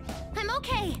everyone? I'm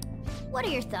okay. What are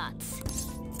your thoughts?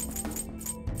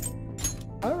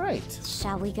 Alright.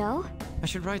 Shall we go? I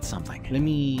should write something. Let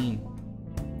me...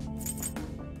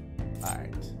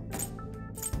 Alright.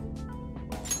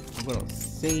 I'm gonna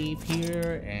save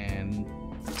here and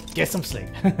get some sleep.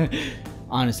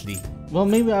 Honestly. Well,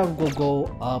 maybe I will go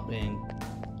up and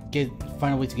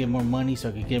find a way to get more money so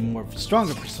I can get more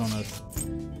stronger personas.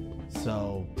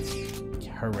 So,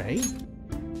 hooray.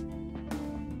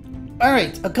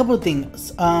 Alright, a couple of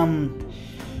things.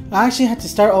 I actually had to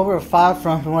start over a file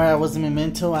from where I was in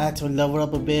Memento. I had to level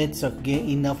up a bit so I could get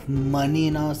enough money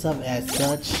and all stuff as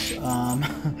such.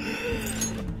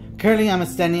 Currently I'm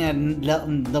standing at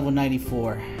level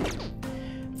 94.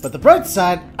 But the bright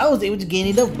side, I was able to gain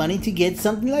enough money to get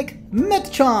something like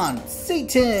Metatron,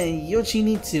 Satan,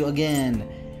 Yoshinitsu again,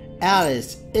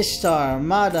 Alice, Ishtar,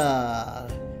 Mada.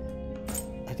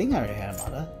 I think I already had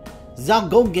Mada.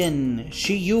 Zagogen,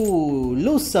 Shiyu,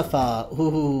 Lucifer,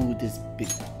 ooh, this big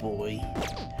boy.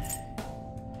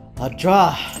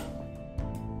 Adra,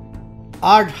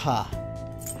 Ardha,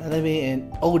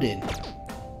 and Odin.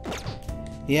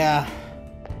 Yeah,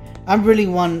 I really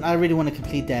want to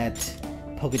complete that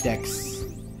Pokedex,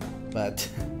 but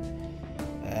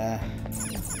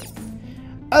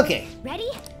okay. Ready?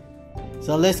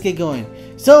 So let's get going.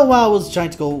 So while I was trying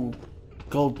to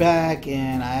go back,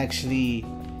 and I actually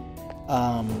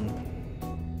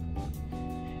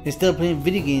instead of playing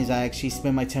video games, I actually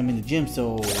spend my time in the gym.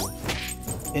 So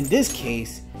in this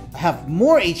case, I have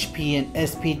more HP and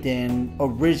SP than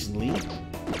originally.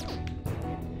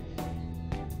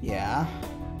 Yeah,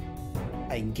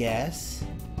 I guess.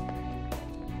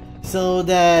 So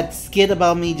that skit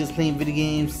about me just playing video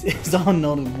games is all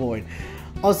null and void.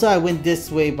 Also, I went this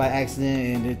way by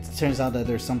accident, and it turns out that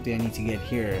there's something I need to get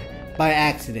here by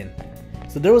accident.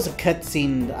 So there was a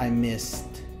cutscene I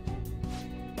missed.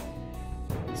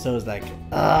 So it's like,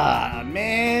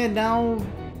 man, now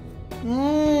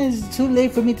it's too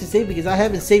late for me to save because I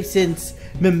haven't saved since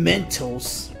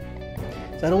Mementos.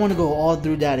 So I don't want to go all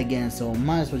through that again. So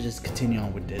might as well just continue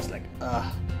on with this. Like,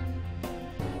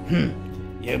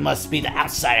 you must be the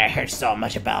outsider I heard so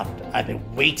much about. I've been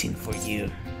waiting for you.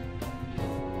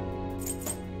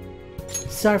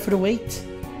 Sorry for the wait.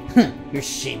 You're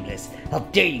shameless. How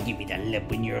dare you give me that lip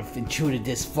when you're intruded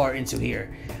this far into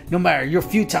here? No matter your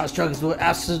futile struggles will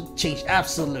change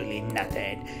absolutely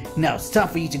nothing. Now it's time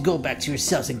for you to go back to your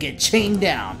cells and get chained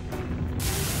down.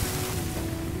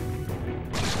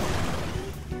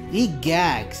 He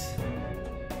gags.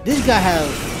 This guy has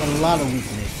a lot of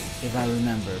weakness, if I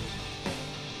remember.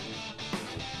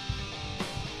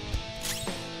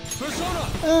 Persona!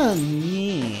 Oh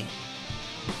yeah.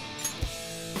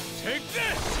 Take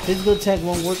this! Physical attack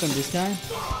won't work on this guy.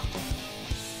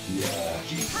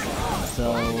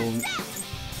 So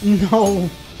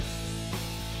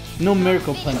no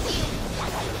miracle punch.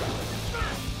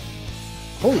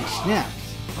 Holy snaps!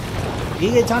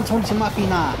 Gigaton Tonchi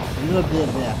Machina.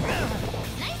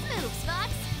 Nice moves, Fox.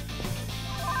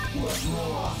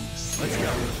 Let's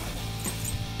go.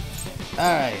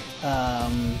 Alright,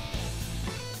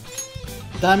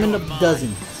 Diamond of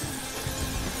Dozen.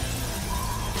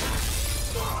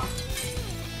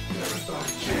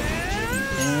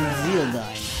 And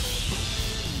Zeodyne.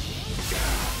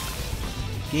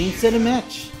 Game, set, and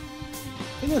match.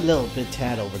 I think a little bit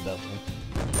tad over double.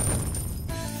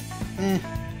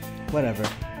 Whatever.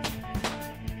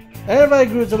 Everybody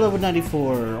grew to level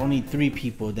 94. Only 3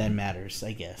 people, that matters,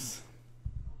 I guess.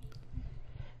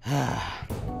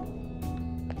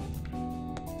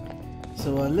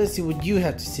 So let's see what you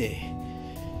have to say.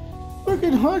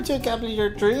 Working hard to accomplish your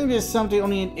dream is something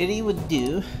only an idiot would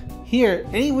do. Here,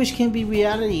 any wish can be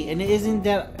reality, and isn't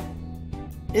that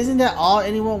all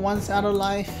anyone wants out of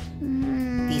life?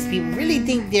 These people really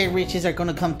think their riches are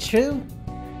gonna come true?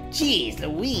 Jeez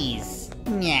Louise.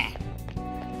 Nyah.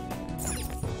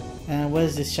 And what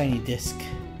is this shiny disc?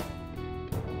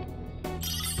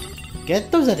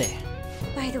 Get those out there.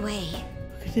 By the way,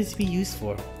 What could this be used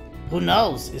for? Who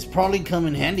knows? It's probably come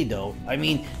in handy though. I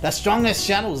mean, that strongest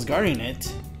shadow was guarding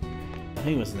it. I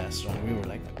think it wasn't that strong. We were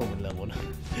like over leveled.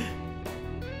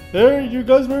 Hey, you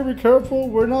guys better be careful.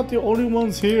 We're not the only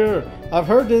ones here. I've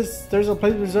heard there's a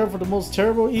place reserved for the most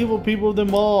terrible, evil people of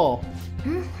them all.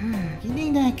 You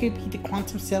think that could be the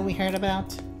quantum cell we heard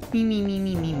about?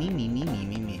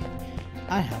 Me.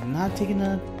 I have not taken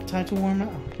the time to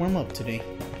warm up today.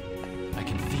 I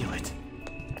can feel it.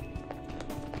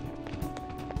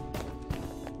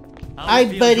 Hi,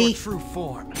 buddy. Your true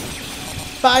form.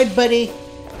 Bye, buddy.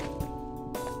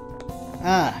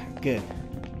 Ah, good.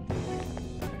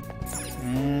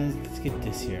 And let's get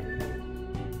this here.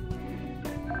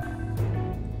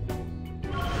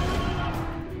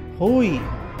 Holy.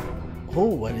 Oh,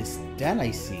 what is that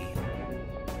I see?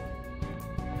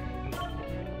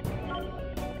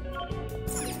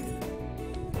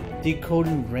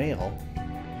 Decoding rail.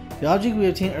 The object we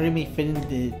obtained already may fit into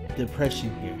the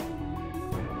depression here.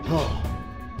 Oh.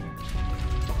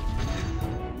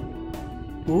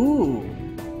 Ooh.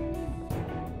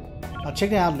 I'll check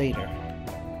that out later.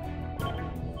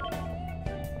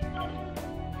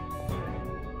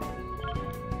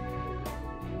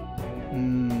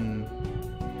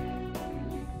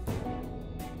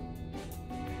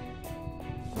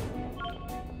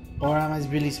 Or am I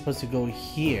really supposed to go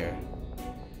here?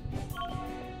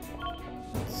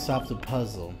 Solve the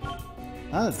puzzle.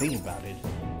 Now that I think about it,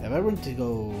 if I were to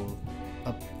go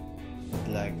up,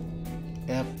 like,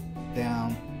 up,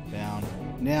 down, down,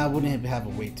 now I wouldn't have a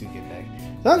way to get back.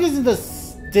 As long as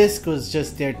the disc was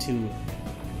just there to,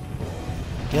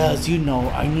 guys, you know,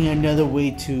 I need another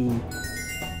way to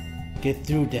get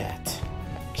through that.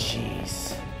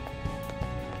 Jeez.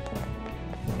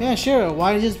 Yeah, sure.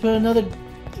 Why just put another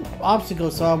obstacle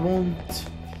so I won't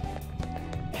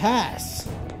pass?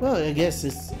 Well, I guess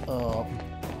it's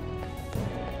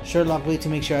Sherlock way to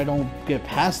make sure I don't get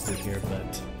past it here,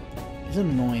 but it's an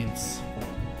annoyance.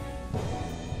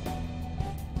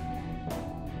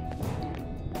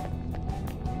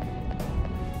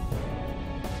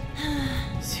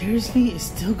 Seriously, it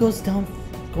still goes down,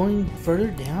 going further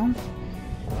down?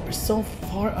 We're so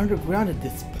far underground at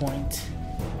this point.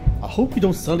 I hope you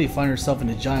don't suddenly find yourself in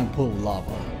a giant pool of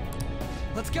lava.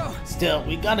 Let's go. Still,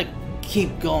 we gotta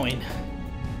keep going.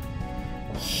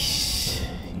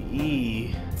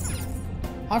 Eee.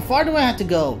 How far do I have to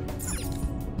go?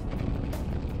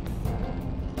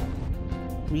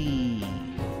 Wee.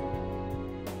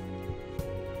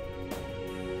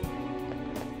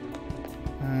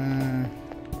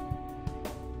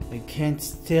 I can't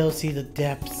still see the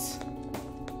depths.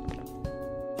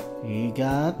 You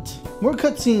got more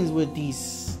cutscenes with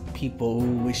these people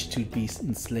who wish to be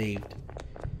enslaved.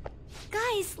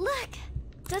 guys, look!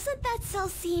 Doesn't that cell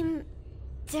seem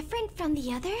different from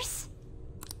the others?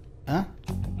 Huh?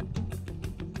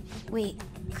 Wait,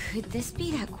 could this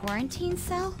be that quarantine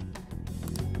cell?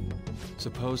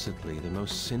 Supposedly, the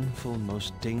most sinful,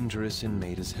 most dangerous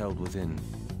inmate is held within.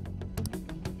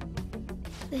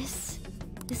 This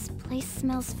place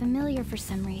smells familiar for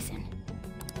some reason.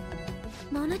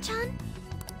 Mona-chan?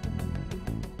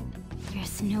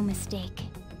 There's no mistake.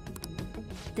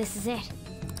 This is it.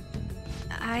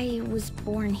 I was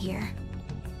born here.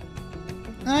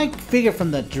 I figure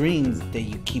from the dreams that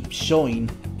you keep showing,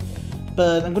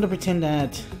 but I'm gonna pretend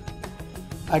that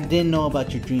I didn't know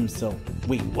about your dreams, so...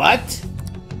 Wait, what?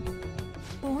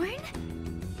 Born?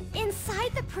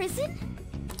 Inside the prison?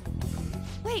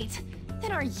 Wait,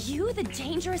 then are you the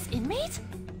dangerous inmate?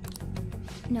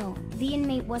 No, the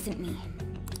inmate wasn't me.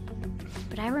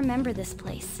 But I remember this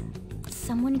place.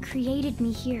 Someone created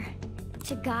me here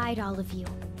to guide all of you.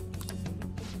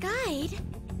 Guide?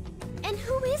 And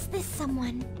who is this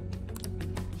someone?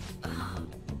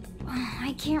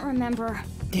 I can't remember.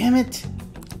 Damn it!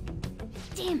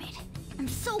 Damn it! I'm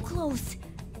so close,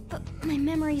 but my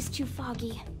memory's too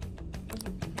foggy.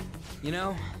 You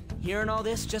know, hearing all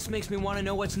this just makes me want to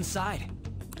know what's inside.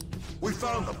 We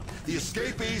found them. The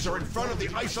escapees are in front of the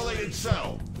isolated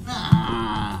cell.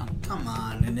 Ah, come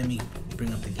on, and let me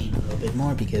bring up the game a little bit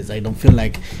more because I don't feel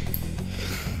like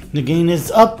the game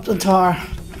is up to par.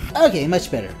 Okay,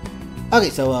 much better. Okay,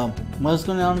 so what's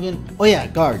going on again? Oh yeah,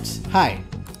 guards. Hi.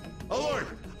 Alert!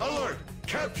 Alert!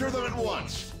 Capture Capture them at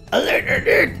once. Alert,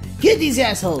 alert! Get these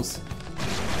assholes!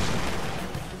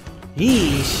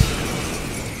 Yeesh.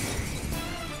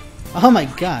 Oh my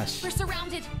gosh. We're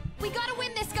surrounded. We gotta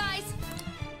win this, guys.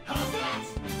 A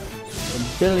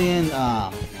billion,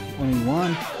 only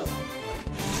one.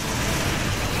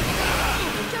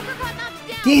 Joker got knocked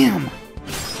down. Damn!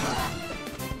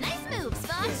 Nice moves,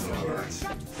 Fox.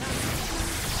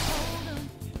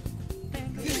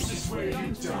 This is where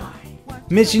you die.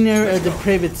 Missionary of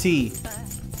Depravity.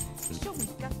 Fast.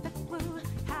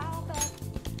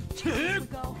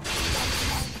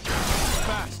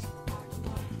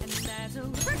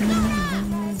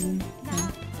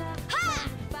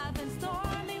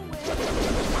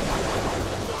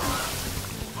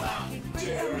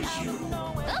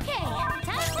 Okay,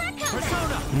 time for a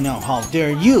comeback. No, how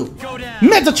dare you!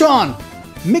 Metatron!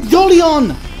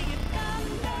 Migdolion!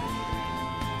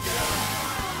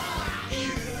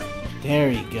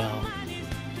 There you go.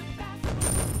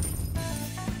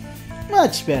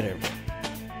 Much better.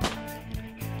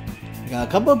 Got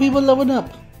a couple of people leveling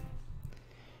up.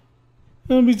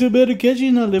 Don't be so bad at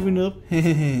catching not living up.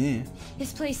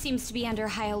 This place seems to be under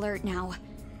high alert now.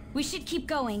 We should keep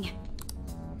going.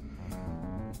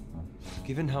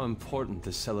 Given how important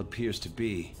this cell appears to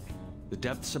be, the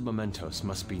depths of Mementos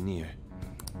must be near.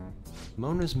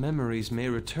 Mona's memories may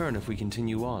return if we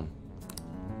continue on.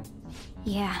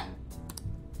 Yeah.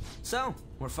 So,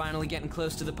 we're finally getting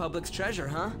close to the public's treasure,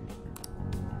 huh?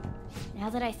 Now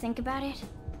that I think about it,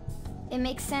 it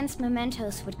makes sense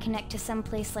Mementos would connect to some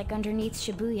place like underneath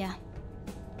Shibuya.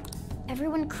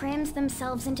 Everyone crams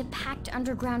themselves into packed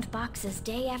underground boxes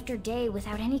day after day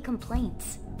without any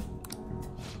complaints.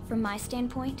 From my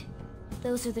standpoint,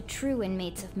 those are the true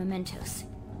inmates of Mementos.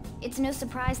 It's no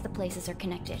surprise the places are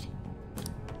connected.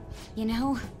 You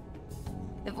know,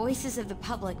 the voices of the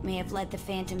public may have led the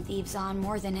Phantom Thieves on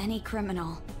more than any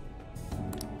criminal.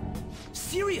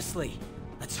 Seriously!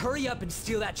 Let's hurry up and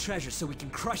steal that treasure so we can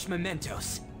crush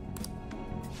Mementos.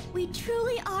 We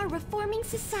truly are reforming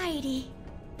society.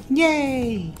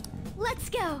 Yay! Let's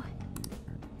go.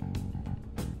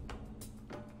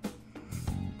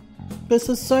 But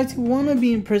society wanna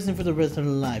be in prison for the rest of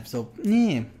their life, so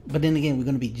yeah. But then again, we're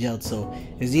gonna be jailed, so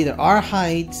it's either our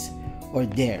heights or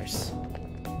theirs.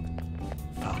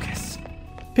 Focus.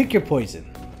 Pick your poison.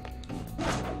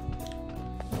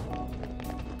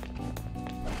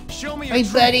 Show me your Hey,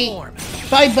 true buddy. form.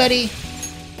 Bye, buddy.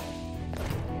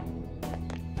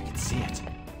 I can see it.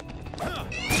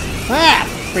 Ah,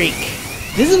 freak.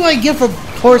 This is what I get for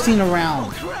horsing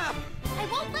around. I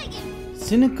won't let you.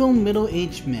 Cynical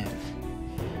middle-aged man.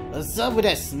 What's up with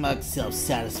that smug,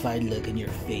 self-satisfied look in your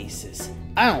faces?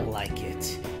 I don't like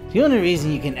it. The only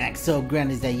reason you can act so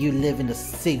grand is that you live in a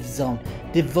safe zone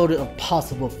devoted of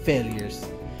possible failures.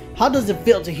 How does it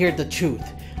feel to hear the truth?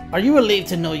 Are you relieved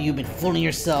to know you've been fooling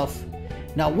yourself?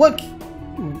 Now what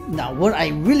I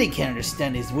really can't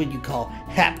understand is what you call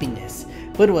happiness.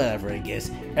 But whatever, I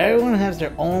guess. Everyone has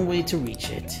their own way to reach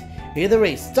it. Either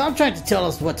way, stop trying to tell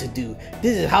us what to do.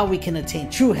 This is how we can attain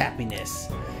true happiness.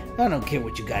 I don't care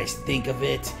what you guys think of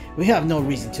it. We have no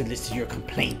reason to listen to your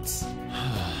complaints.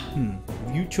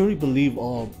 If you truly believe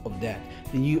all of that,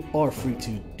 then you are free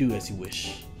to do as you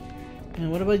wish. And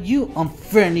what about you,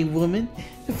 unfriendly woman?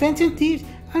 The Phantom Thieves?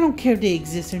 I don't care if they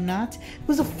exist or not. It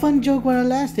was a fun joke while it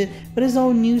lasted, but it's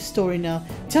all news story now.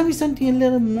 Tell me something a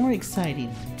little more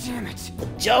exciting. Damn it. A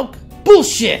joke?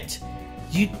 Bullshit!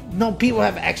 You know people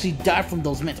have actually died from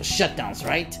those mental shutdowns,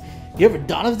 right? You ever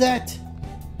thought of that?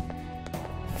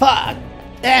 Fuck!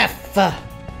 F!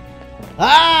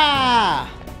 Ah!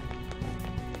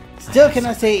 Still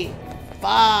cannot say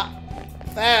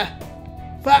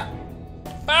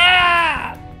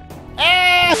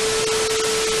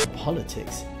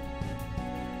politics.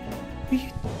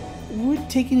 Would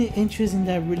taking an interest in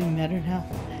that really matter now?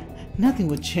 Nothing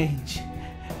would change.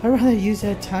 I'd rather use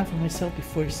that time for myself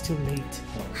before it's too late.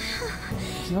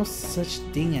 There's no such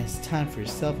thing as time for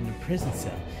yourself in a prison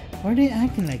cell. Why are they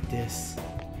acting like this?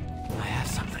 I have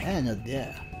something. I know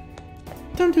that.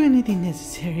 Don't do anything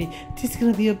necessary. This is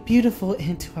gonna be a beautiful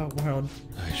end to our world.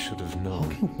 I should have How known.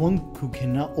 can one who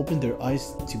cannot open their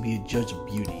eyes to be a judge of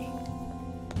beauty?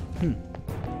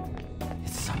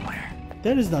 It's somewhere.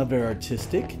 That is not very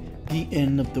artistic. The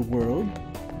end of the world.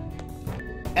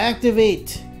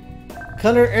 Activate!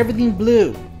 Color everything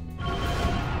blue.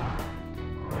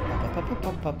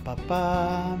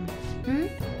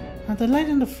 The light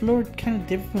on the floor kind of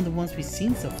different from the ones we've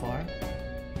seen so far.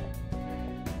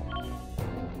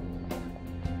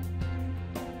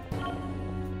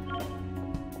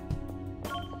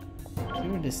 See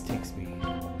where this takes me.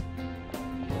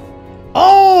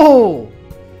 Oh!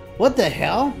 What the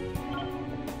hell?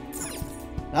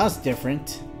 That was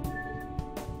different.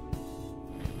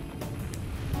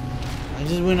 I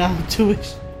just went out to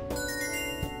it.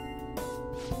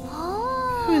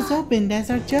 Oh. It was open. That's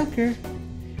our Joker.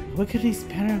 What could these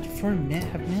patterns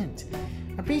have meant?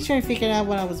 I'm pretty sure I figured out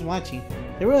what I was watching.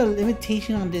 There were a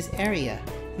limitation on this area.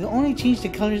 You can only change the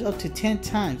colors up to 10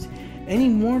 times. Any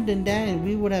more than that and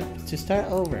we would have to start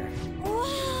over. Wow.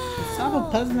 To solve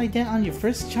a puzzle like that on your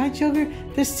first try, Joker?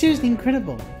 That's seriously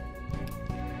incredible.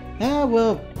 Ah,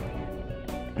 well,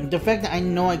 the fact that I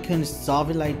know I couldn't solve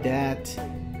it like that,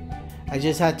 I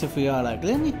just had to figure out, like,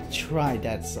 let me try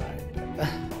that side.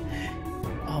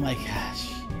 Oh my gosh.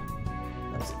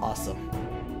 That was awesome.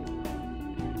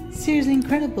 Seriously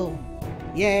incredible.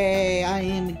 Yay, I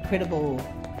am incredible.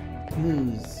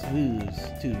 Moose,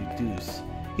 deuce.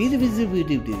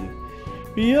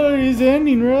 Reality is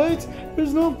ending, right?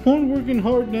 There's no point working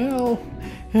hard now.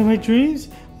 And my dreams,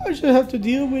 I should have to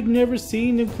deal with never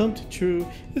seeing them come to true.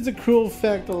 It's a cruel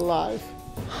fact of life.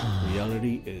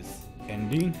 Reality is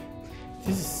ending?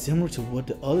 This is similar to what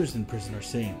the others in prison are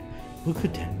saying. What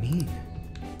could that mean?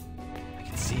 I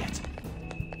can see it.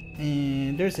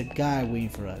 And there's a guy waiting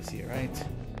for us here, right?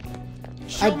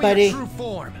 Show me your true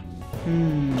form.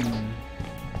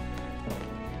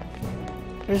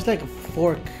 There's like a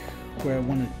fork where I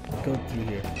want to go through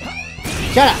here.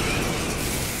 Shut up!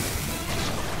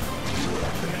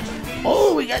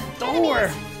 Oh, we got Thor!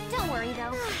 Don't worry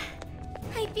though.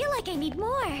 I feel like I need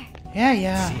more.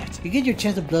 Yeah. You get your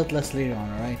chance of bloodlust later on,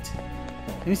 alright?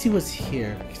 Let me see what's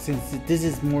here, since this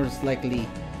is more likely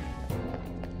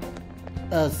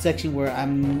a section where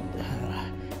I'm...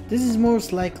 this is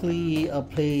most likely a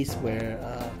place where...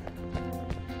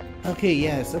 okay,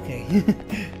 yes, okay.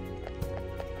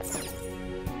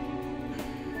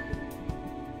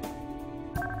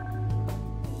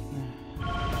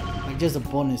 Like just a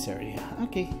bonus area,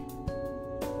 okay.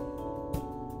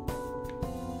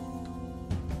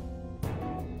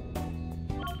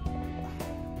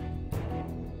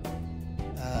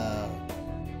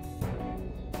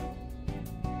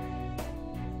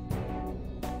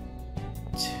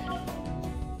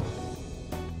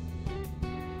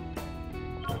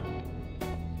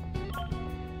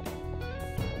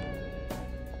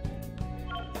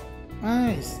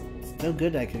 Nice. Still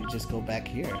good I could just go back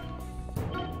here.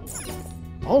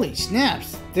 Holy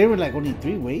snaps! There were like only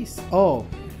 3 ways? Oh.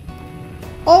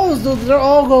 Oh, so they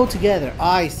all go together.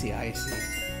 I see.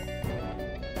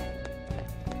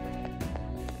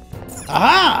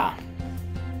 Aha!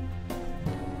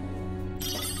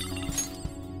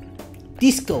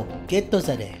 Disco, get those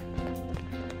are.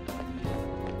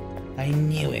 I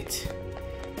knew it.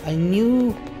 I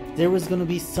knew there was gonna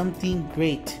be something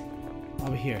great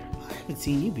over here. I haven't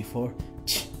seen you before.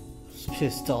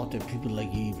 Pissed off that people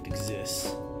like you even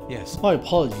exist. Yes. My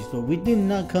apologies, but we did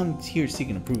not come here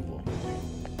seeking approval.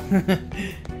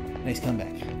 Nice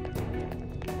comeback.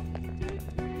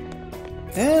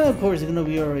 And of course, it's gonna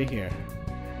be right here.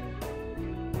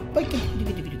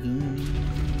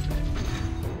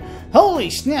 Holy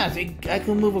snaps! I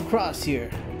can move across here.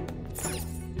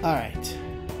 Alright.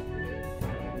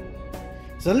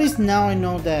 So at least now I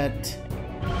know that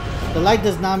the light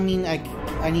does not mean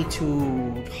I need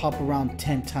to hop around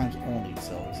 10 times only.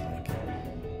 So it's like,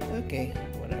 okay,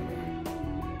 whatever.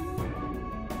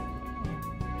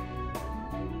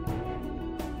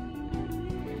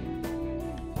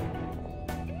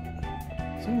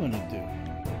 So I'm gonna do.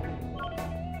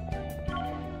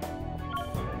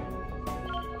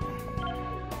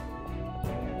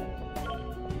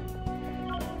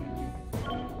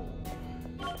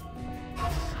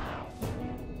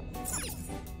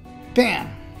 Bam!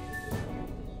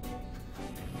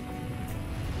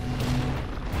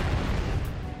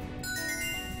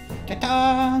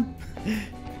 Ta-da!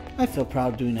 I feel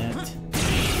proud doing that.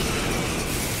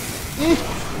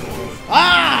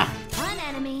 Ah! One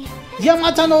enemy.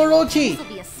 Yamata no Orochi! This'll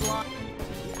be a slog.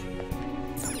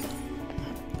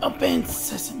 Open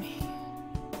sesame.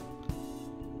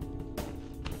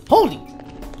 Holy!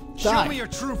 Show me your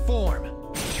true form.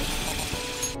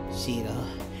 Shiro.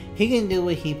 He can do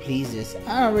what he pleases.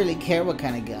 I don't really care what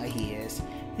kind of guy he is.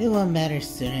 It won't matter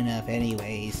soon enough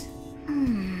anyways.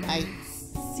 I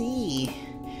see.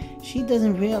 She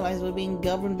doesn't realize what being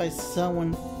governed by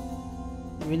someone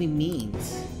really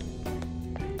means.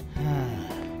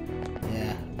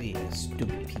 Yeah, we are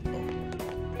stupid people.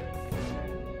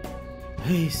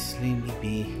 Please leave me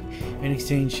be. In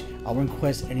exchange, I won't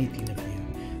request anything of you.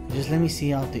 Just let me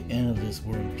see out the end of this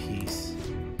war in peace.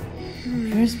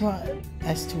 Here's what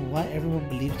as to why everyone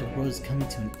believes the world is coming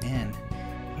to an end.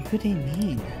 What could they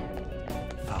mean?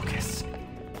 Focus.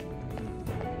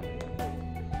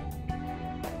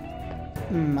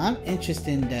 I'm interested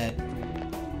in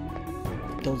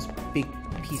those big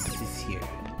pieces here.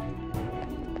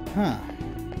 Huh.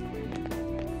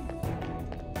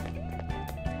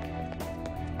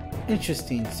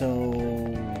 Interesting. So,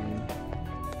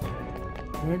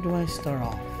 where do I start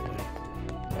off?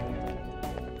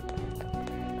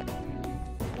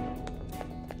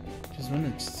 Just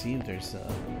want to see if there's a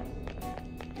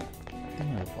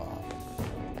thingamabob.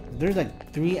 There's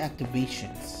like 3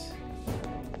 activations,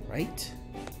 right?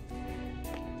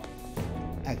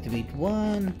 Activate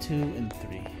 1, 2, and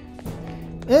 3.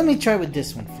 Let me try with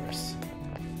this one first.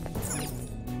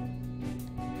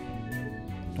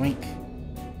 Doink.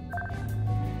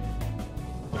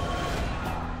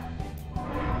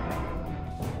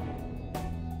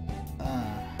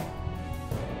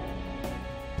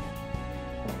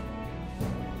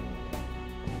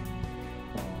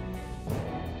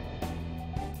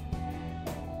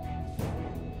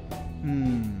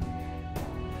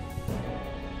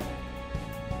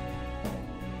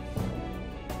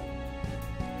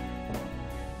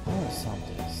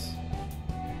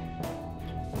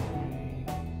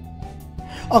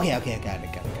 Okay, I got it.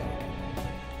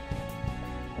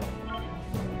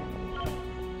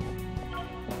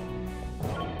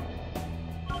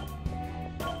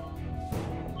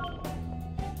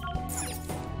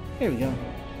 Here we go.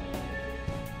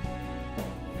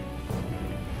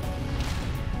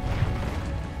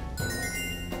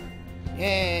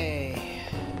 Yay!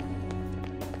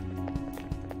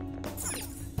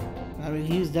 I will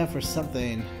use that for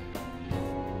something.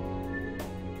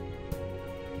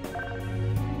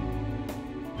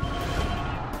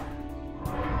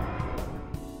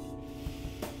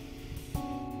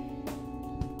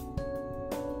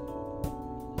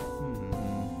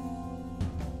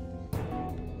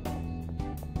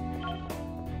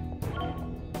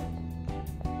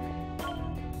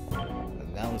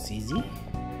 That was easy.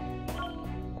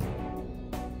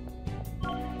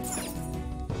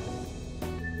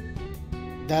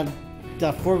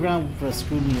 That foreground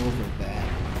screwed me over bad.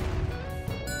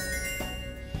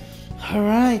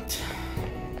 Alright.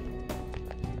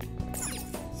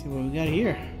 See what we got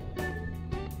here.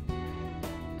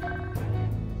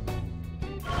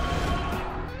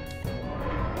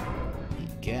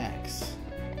 Gags.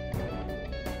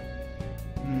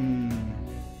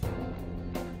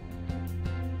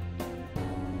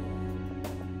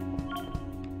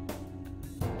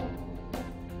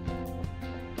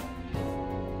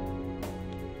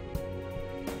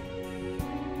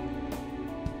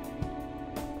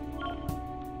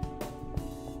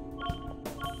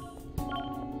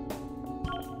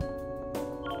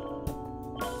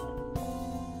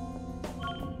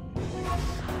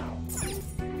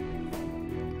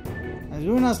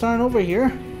 We're not starting over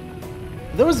here.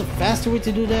 If there was a faster way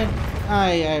to do that,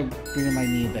 I really might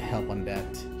need the help on that.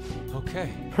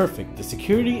 Okay. Perfect. The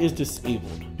security is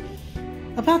disabled.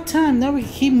 About time. Now we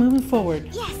can keep moving forward.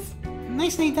 Yes.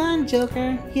 Nicely done,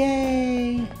 Joker.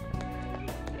 Yay.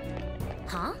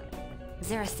 Huh? Is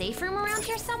there a safe room around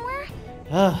here somewhere?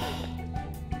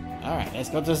 Alright, let's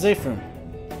go to the safe room.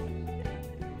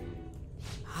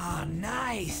 Ah,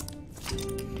 nice.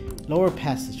 Lower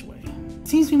passageway.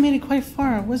 Seems we made it quite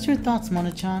far. What's your thoughts,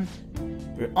 Mona-chan?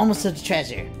 We're almost at the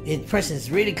treasure. Its presence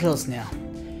is really close now.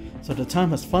 So the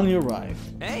time has finally arrived.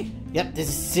 Hey? Yep, this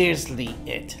is seriously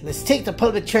it. Let's take the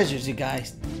public treasures, you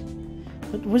guys.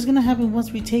 But what's gonna happen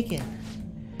once we take it?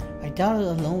 I doubt it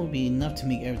alone will be enough to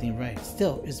make everything right.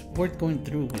 Still, it's worth going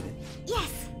through with it.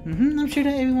 Yes. I'm sure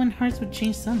that everyone's hearts would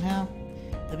change somehow.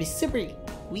 It'd be super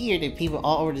weird if people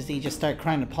all over the city just start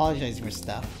crying and apologizing for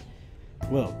stuff.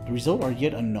 Well, the results are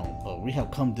yet unknown, but we have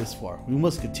come this far. We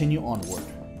must continue onward.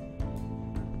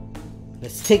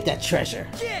 Let's take that treasure.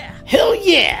 Yeah! Hell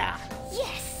yeah!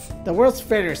 Yes! The word's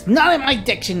failure is not in my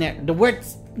dictionary. The word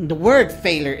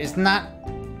failure is not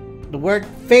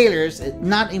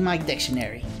in my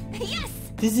dictionary. Yes!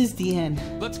 This is the end.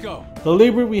 Let's go. The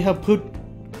labor we have put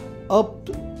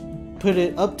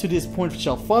it up to this point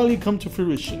shall finally come to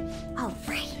fruition. All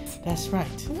right. That's right.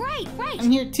 Right.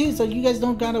 I'm here too, so you guys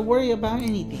don't gotta worry about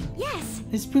anything. Yes.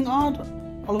 Let's bring all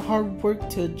the hard work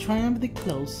to a triumphantly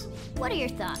close. What are your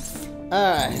thoughts?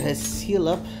 Let's heal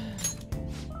up.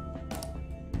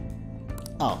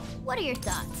 Oh. What are your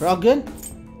thoughts? We're all good?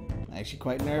 I'm actually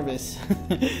quite nervous.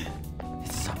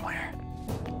 It's somewhere.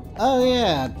 Oh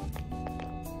yeah.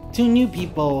 2 new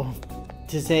people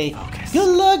to say,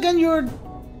 good luck on your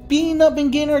beating up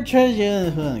and getting our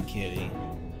treasure. I'm kidding.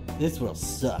 This world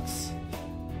sucks.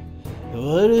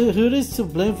 Who is to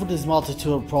blame for this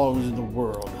multitude of problems in the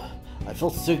world? I feel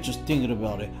sick just thinking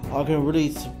about it. I can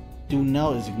really do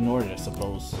now is ignore it, I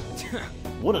suppose.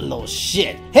 What a little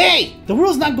shit. Hey! The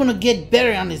world's not gonna get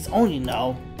better on its own, you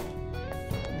know.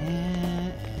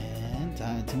 And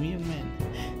time to me, man.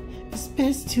 It's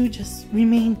best to just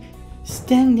remain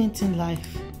stagnant in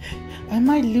life. I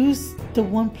might lose the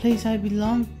one place I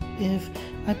belong if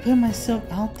I put myself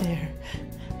out there.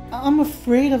 I'm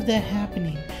afraid of that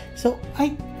happening, so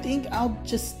I think I'll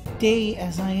just stay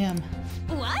as I am.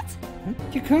 What?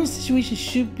 Your current situation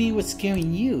should be what's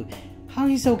scaring you. How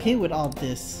he's okay with all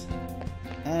this?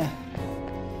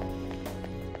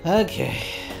 Okay.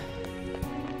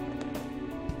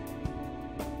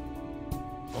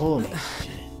 Holy shit.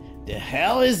 The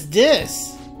hell is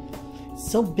this?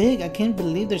 It's so big, I can't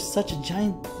believe there's such a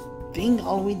giant thing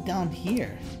all the way down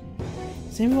here.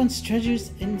 Is everyone's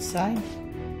treasures inside?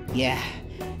 Yeah,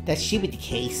 that should be the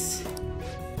case.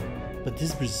 But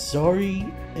this bizarre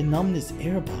and ominous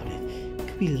air about it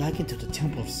could be likened to the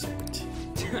Temple of Sword.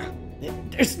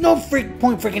 There's no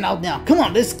point freaking out now. Come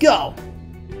on, let's go.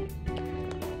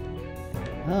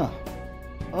 Oh.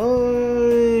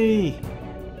 Oi.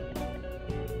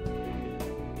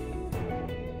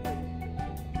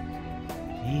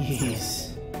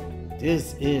 Jeez.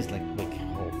 This is like a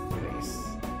whole place.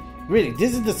 Really,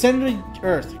 this is the center of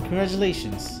Earth.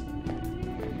 Congratulations.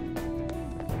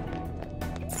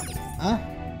 Huh?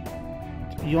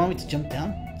 You want me to jump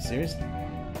down? Seriously?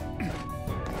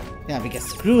 Yeah, because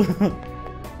screw.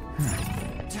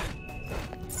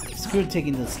 Screw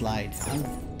taking the slide. I'm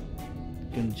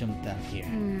gonna jump down here.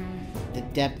 The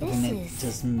depth of it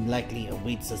just likely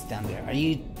awaits us down there. Are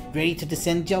you ready to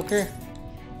descend, Joker?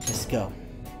 Let's go.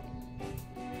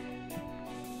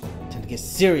 Time to get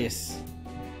serious.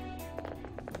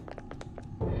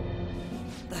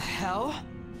 The hell?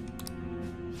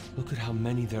 Look at how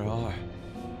many there are.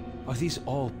 Are these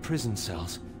all prison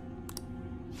cells?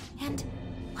 And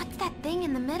what's that thing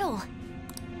in the middle?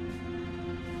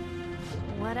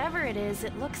 Whatever it is,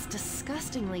 it looks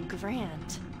disgustingly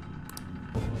grand.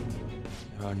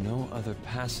 There are no other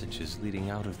passages leading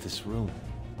out of this room.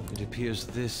 It appears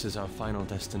this is our final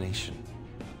destination.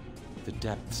 The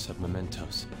depths of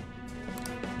Mementos.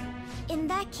 In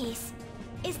that case,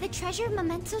 is the treasure of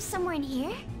Mementos somewhere in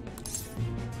here?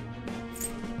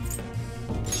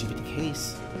 Should be the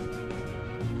case.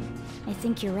 I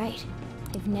think you're right.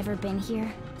 I've never been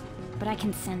here, but I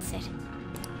can sense it.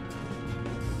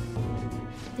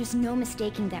 There's no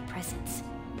mistaking that presence.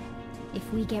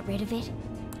 If we get rid of it...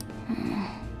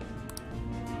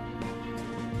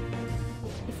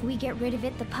 If we get rid of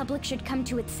it, the public should come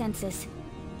to its senses.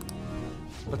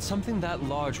 But something that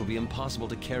large will be impossible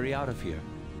to carry out of here.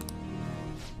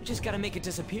 We just gotta make it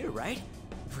disappear, right?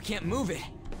 If we can't move it,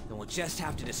 then we'll just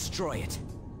have to destroy it.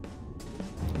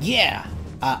 Yeah,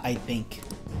 I think.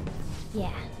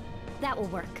 Yeah, that will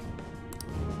work.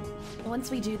 Once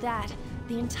we do that,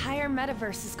 the entire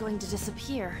metaverse is going to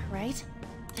disappear, right?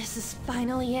 This is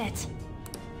finally it.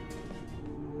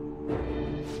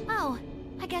 Oh,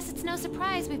 I guess it's no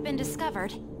surprise we've been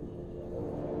discovered.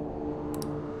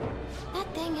 That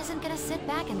thing isn't gonna sit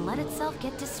back and let itself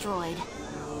get destroyed.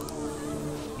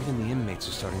 Even the inmates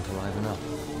are starting to liven up.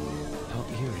 How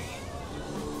eerie.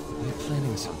 They're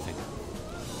planning something.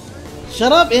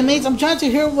 Shut up, inmates! I'm trying to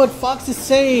hear what Fox is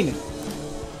saying!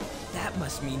 That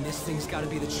must mean this thing's gotta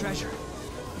be the treasure.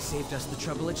 It saved us the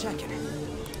trouble of checking.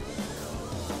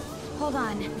 Hold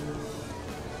on.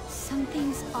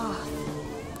 Something's off.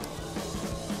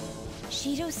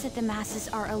 Shido said the masses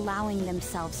are allowing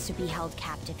themselves to be held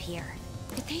captive here.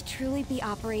 Could they truly be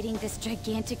operating this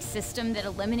gigantic system that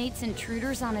eliminates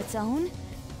intruders on its own?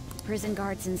 Prison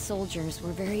guards and soldiers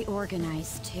were very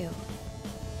organized, too.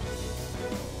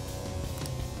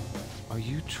 Are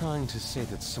you trying to say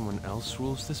that someone else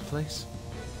rules this place?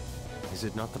 Is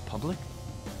it not the public?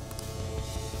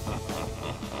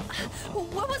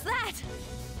 What was that?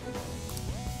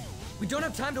 We don't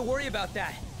have time to worry about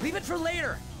that. Leave it for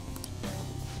later.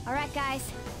 Alright, guys.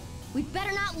 We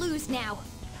better not lose now.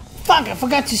 Fuck, I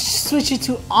forgot to switch it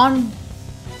to on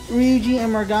Ryuji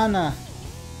and Morgana.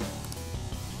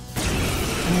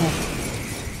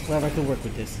 Well, I could work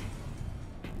with this.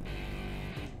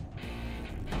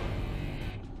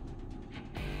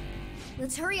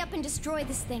 Let's hurry up and destroy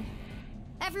this thing.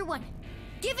 Everyone,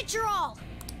 give it your all.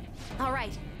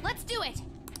 Alright, let's do it.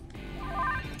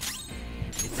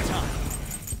 It's time.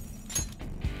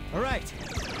 All right.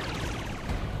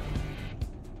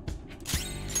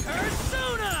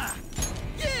 Persona!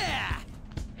 Yeah!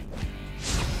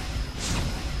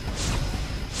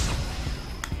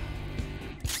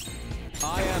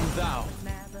 I am thou.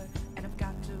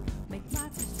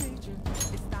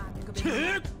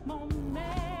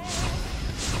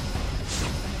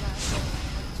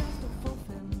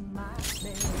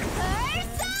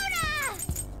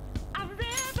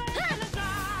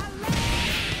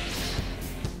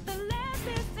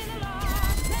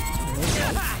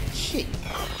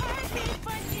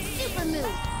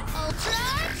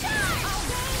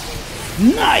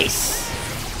 Nice!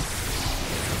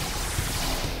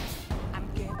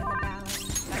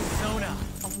 Persona.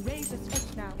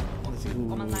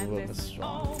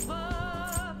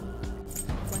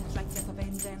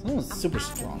 That one's super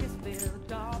strong.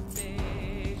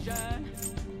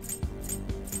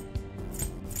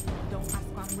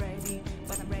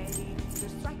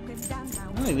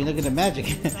 Oh, we look at the magic.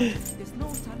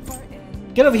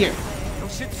 Get over here! No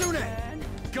Shitsune!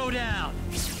 Go down!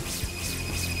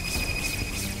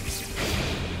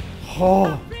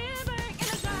 Oh!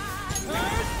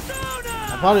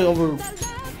 I probably over.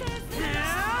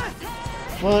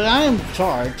 Well, I am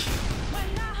charged.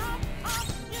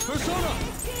 Persona!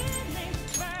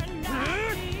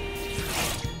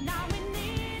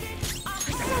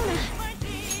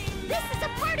 This is a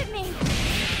part of me!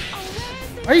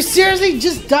 Are you seriously?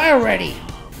 Just die already!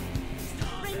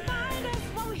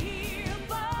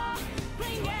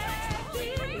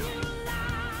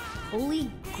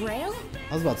 Holy Grail?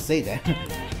 I was about to say that.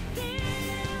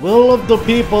 Will of the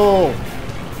people!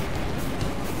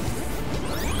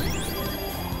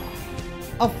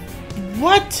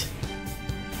 What?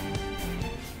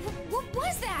 What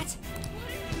was that?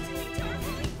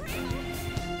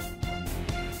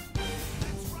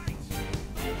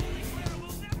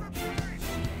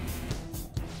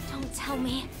 Don't tell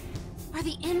me. Are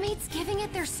the inmates giving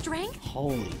it their strength?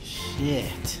 Holy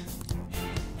shit.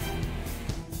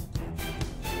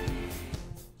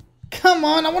 Come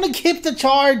on, I want to keep the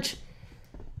charge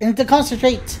and to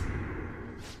concentrate.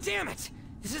 Damn it!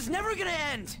 This is never gonna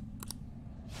end!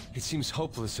 It seems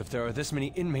hopeless if there are this many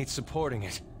inmates supporting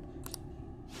it.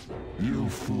 You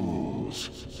fools.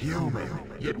 Human,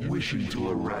 yet wishing to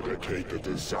eradicate the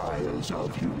desires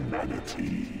of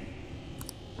humanity.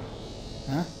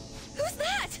 Huh? Who's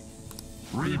that?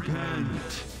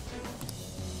 Repent.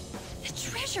 The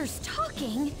treasure's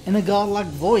talking. In a godlike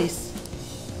voice.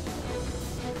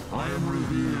 I am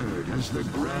revered as the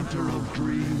granter of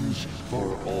dreams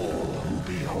for all who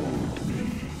behold me.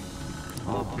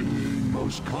 A being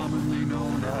most commonly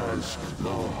known as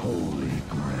the Holy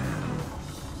Grail.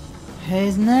 Hey,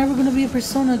 it's never gonna be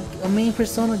a main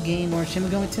Persona game or Shin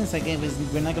Megami Tensei game.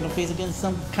 We're not gonna face against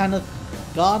some kind of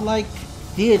godlike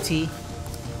deity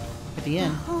at the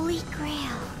end. Holy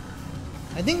Grail.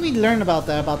 I think we learned about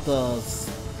that, about the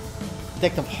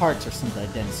deck of hearts or something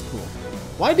like that in school.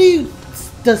 Why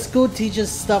does school teach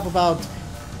us stuff about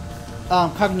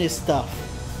cognitive stuff?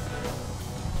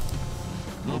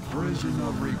 The prison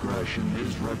of regression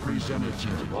is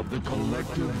representative of the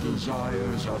collective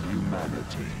desires of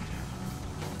humanity.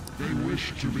 They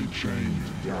wish to be chained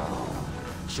down,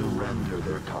 surrender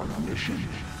their cognition,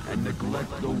 and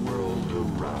neglect the world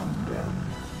around them.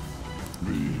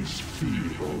 These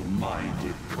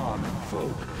feeble-minded common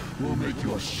folk will make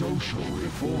your social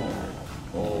reform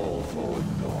all for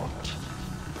naught.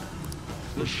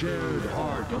 The shared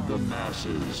heart of the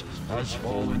masses has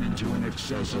fallen into an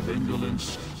excess of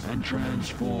indolence and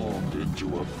transformed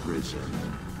into a prison.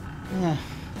 Yeah.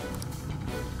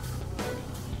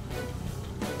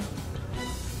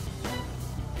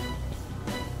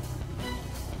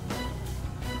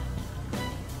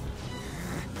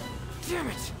 Damn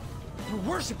it! You're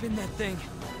worshipping that thing!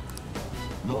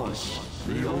 Thus,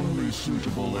 the only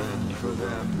suitable end for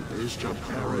them is to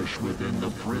perish within the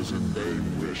prison they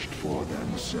wished for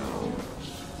themselves.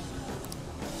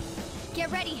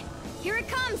 Get ready. Here it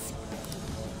comes.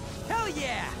 Hell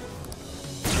yeah!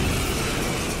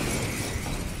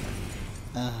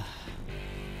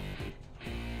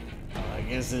 I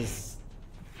guess it's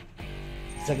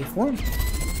second form.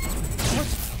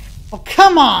 Oh,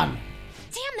 come on!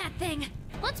 Damn that thing!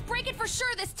 Let's break it for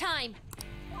sure this time!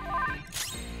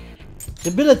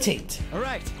 Debilitate. All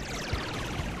right.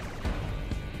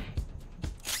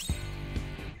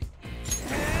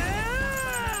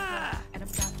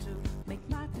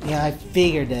 Yeah, I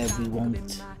figured that we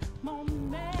won't.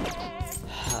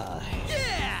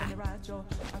 Yeah!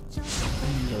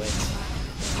 Do it.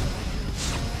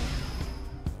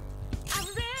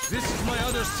 This is my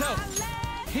other self.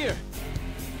 Here.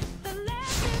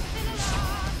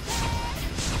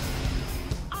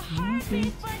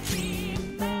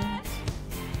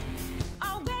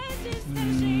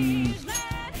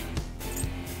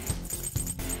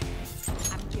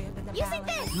 Using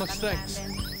this! Much thanks.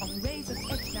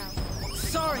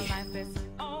 Sorry.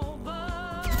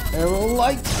 Arrow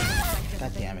light.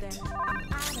 God damn it.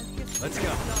 Let's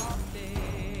go.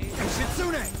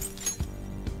 Shitsune!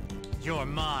 You're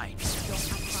mine.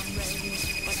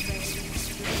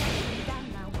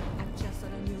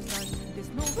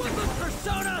 With the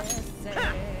persona! Ha!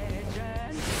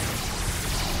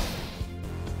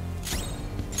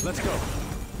 Let's go.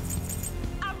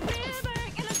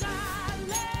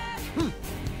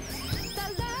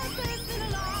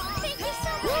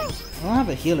 I don't have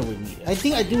a healer with me. I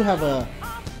think I do have a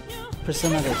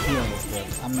persona that heals, but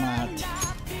I'm not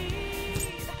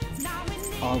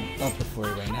all up for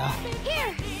it right now.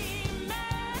 Here!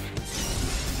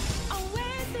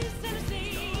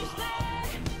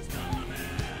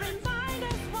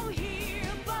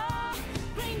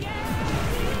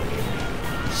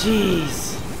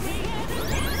 Jeez.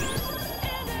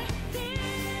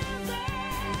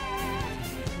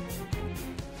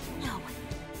 No.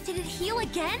 Did it heal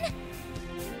again?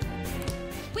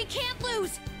 We can't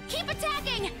lose! Keep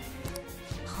attacking!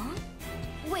 Huh?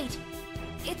 Wait.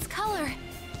 Its color.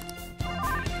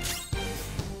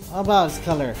 How about its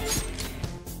color?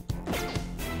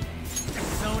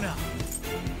 Persona.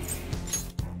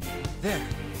 There.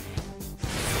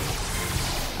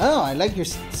 Oh, I like your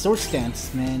sword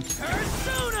stance, man.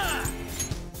 Persona!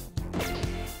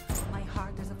 My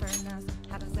heart is a furnace.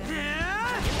 How does it?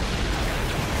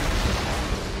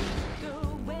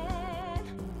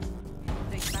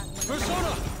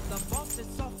 Persona!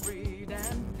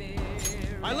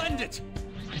 I lend it!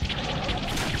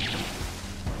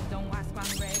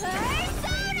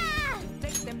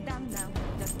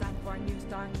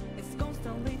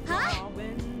 Huh?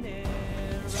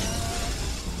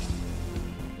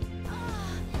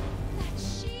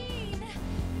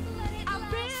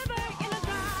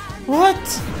 What?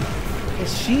 The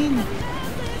sheen?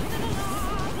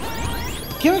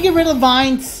 Can we get rid of the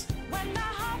vines?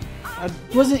 I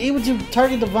wasn't able to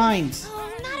target the vines. Oh,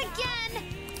 not again!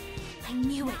 I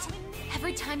knew it.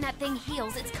 Every time that thing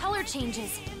heals, its color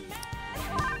changes.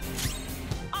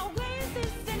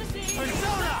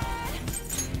 Persona!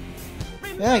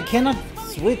 Yeah, I cannot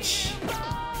switch.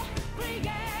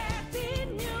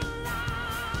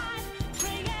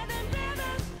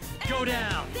 Go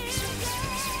down!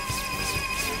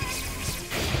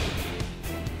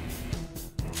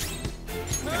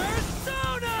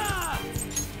 Persona!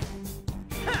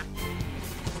 Ha!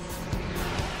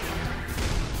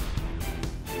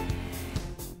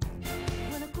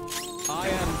 I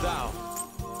am thou.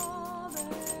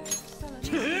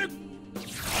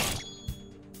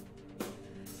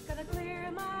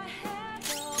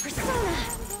 Persona!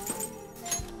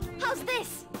 How's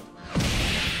this?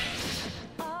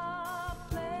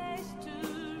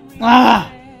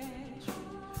 Ah!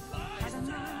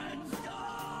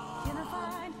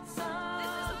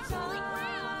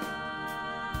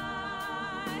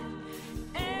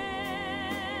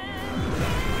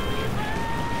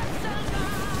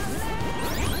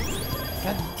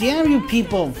 God damn you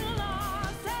people!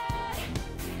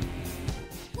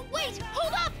 Wait!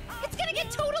 Hold up! It's gonna get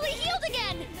totally healed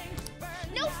again!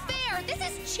 No fair! This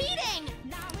is cheating!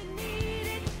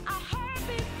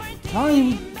 How do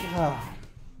you...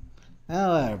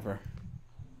 However.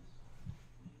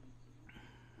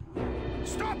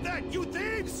 Stop that, you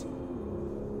thieves!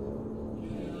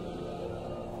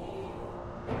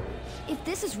 If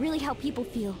this is really how people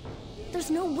feel, there's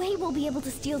no way we'll be able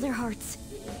to steal their hearts.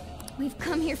 We've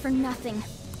come here for nothing.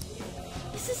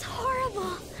 This is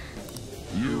horrible.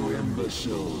 You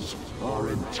imbeciles are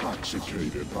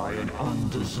intoxicated by an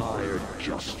undesired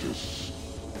justice.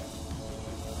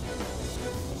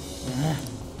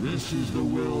 This is the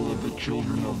will of the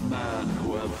children of man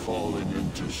who have fallen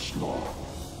into sloth.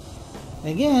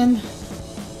 Again,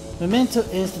 Memento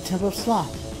is the Temple of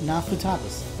Sloth, not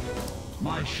Futaba's.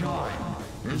 My shine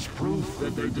is proof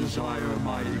that they desire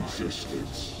my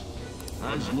existence.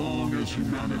 As long as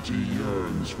humanity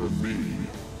yearns for me,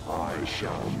 I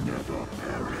shall never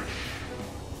perish.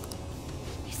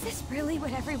 Is this really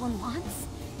what everyone wants?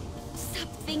 Stop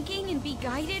thinking and be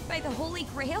guided by the Holy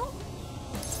Grail?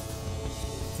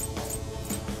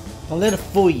 Don't let it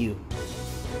fool you.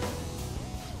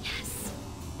 Yes.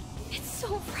 It's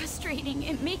so frustrating.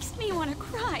 It makes me want to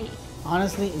cry.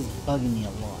 Honestly, it's bugging me a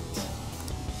lot.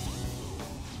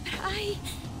 But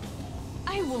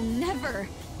I will never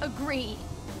agree.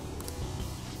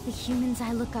 The humans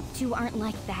I look up to aren't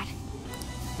like that.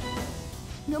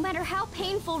 No matter how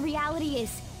painful reality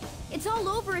is, it's all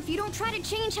over if you don't try to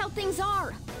change how things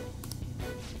are.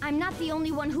 I'm not the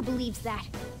only one who believes that.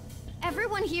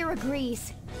 Everyone here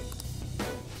agrees.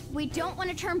 We don't want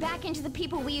to turn back into the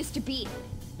people we used to be.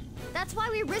 That's why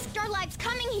we risked our lives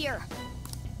coming here.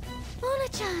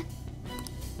 Mona-chan.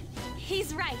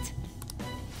 He's right.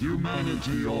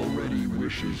 Humanity already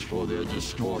wishes for their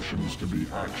distortions to be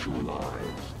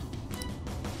actualized.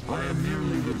 I am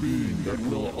merely the being that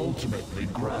will ultimately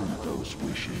grant those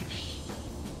wishes.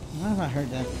 Why have I heard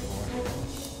that before?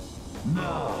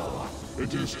 Now,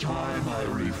 it is time I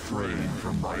refrain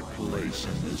from my place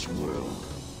in this world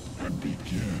and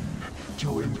begin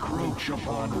to encroach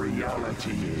upon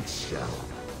reality itself.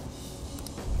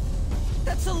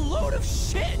 That's a load of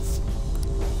shit!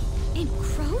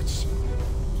 Encroach?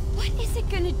 What is it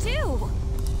gonna do?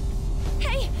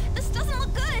 Hey, this doesn't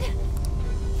look good!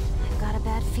 I've got a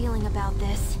bad feeling about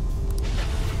this.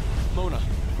 Mona,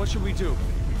 what should we do?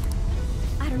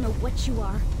 I don't know what you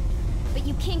are, but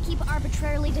you can't keep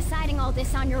arbitrarily deciding all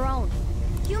this on your own.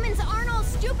 Humans aren't all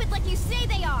stupid like you say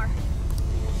they are!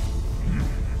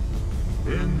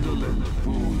 Indolent,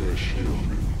 foolish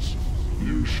humans,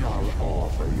 you shall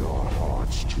offer your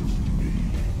hearts to me.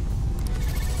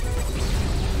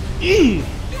 Ew!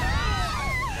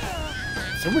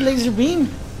 Super laser beam?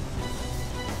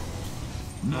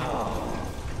 Now,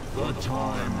 the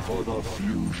time for the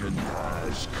fusion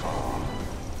has come.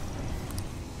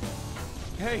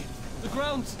 Hey, the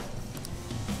ground's...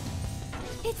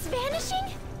 It's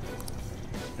vanishing?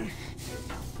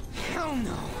 Hell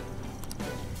no!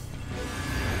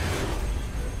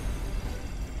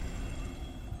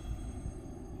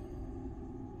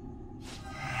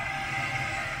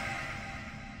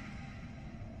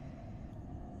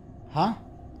 Huh?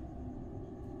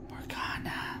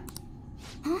 Morgana.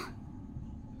 Huh?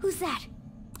 Who's that?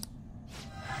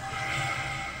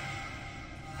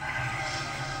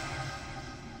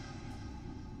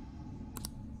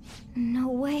 No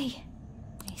way.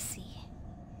 I see.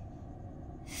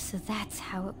 So that's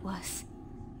how it was.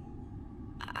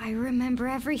 I remember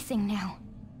everything now.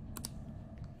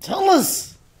 Tell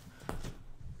us!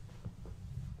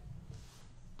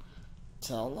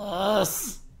 Tell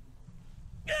us!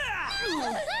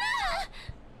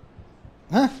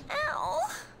 Huh? Ow.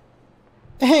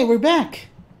 Hey, we're back!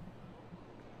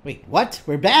 Wait, what?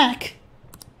 We're back?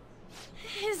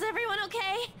 Is everyone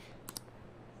okay?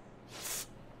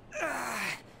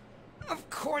 Of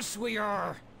course we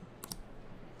are!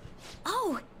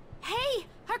 Oh, hey!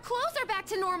 Our clothes are back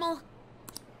to normal!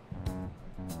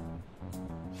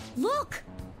 Look!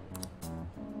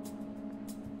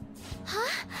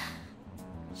 Huh?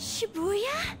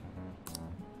 Shibuya?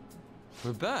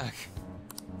 We're back.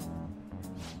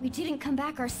 We didn't come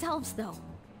back ourselves, though.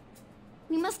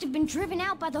 We must have been driven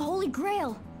out by the Holy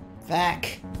Grail.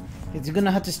 Back. It's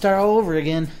gonna have to start all over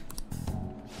again.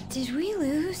 Did we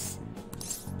lose?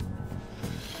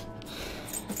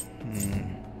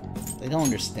 They don't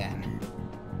understand.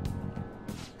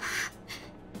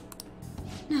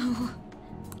 No.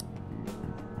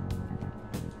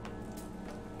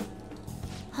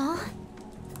 Huh?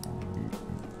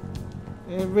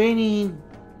 Raining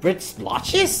red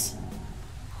splotches?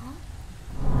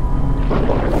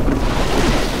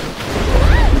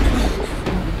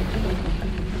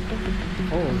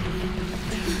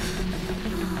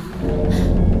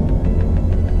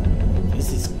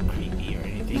 This is creepy or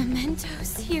anything.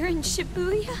 Mementos here in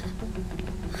Shibuya?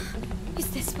 Is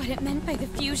this what it meant by the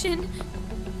fusion?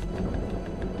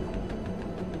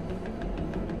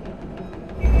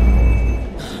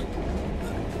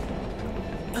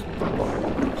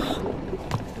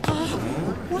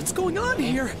 What's going on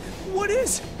here? What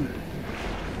is...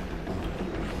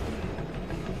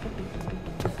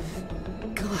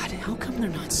 God, how come they're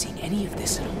not seeing any of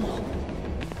this at all?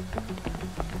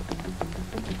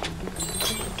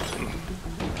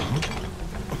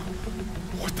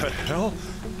 What the hell?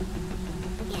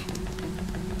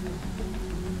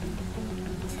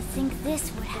 To think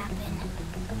this would happen.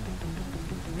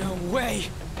 No way!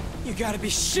 You gotta be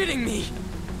shitting me!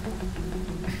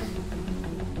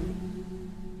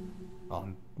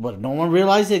 What, no one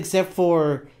realized it except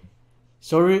for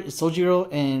Sojiro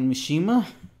and Mishima?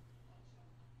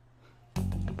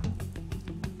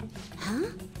 Huh?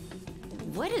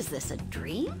 What is this, a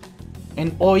dream?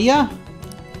 And Oya?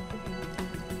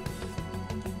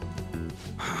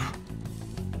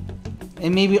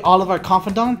 And maybe all of our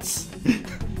confidants?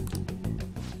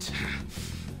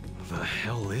 The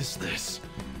hell is this?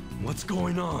 What's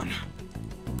going on?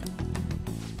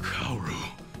 Kaoru.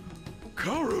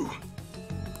 Kaoru!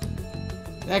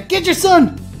 Get your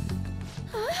son!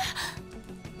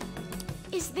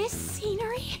 Is this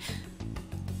scenery?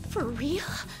 For real?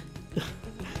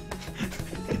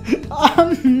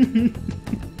 I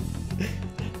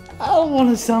don't want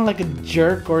to sound like a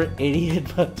jerk or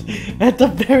idiot, but at the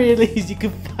very least, you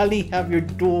could finally have your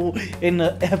duel in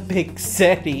an epic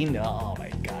setting. Oh my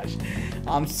gosh.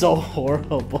 I'm so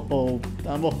horrible.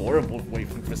 I'm a horrible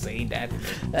boyfriend for saying that.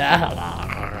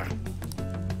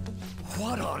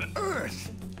 What on earth?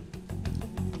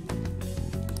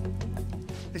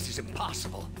 This is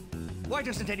impossible. Why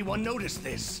doesn't anyone notice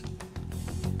this?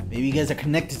 Maybe you guys are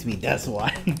connected to me, that's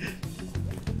why.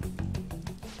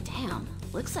 Damn,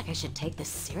 looks like I should take this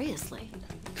seriously.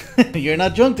 You're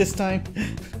not drunk this time.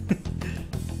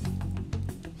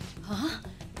 Huh?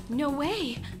 No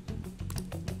way.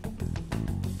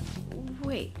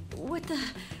 Wait,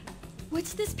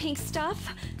 what's this pink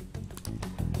stuff?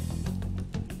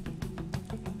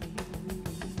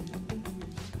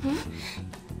 Huh?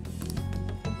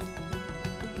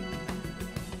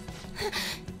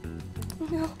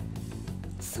 No.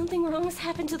 Something wrong has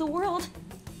happened to the world.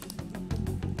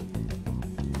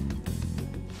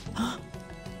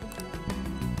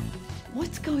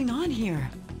 What's going on here?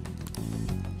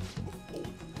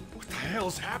 What the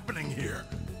hell's happening here?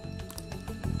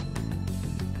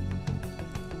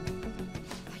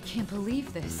 I can't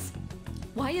believe this.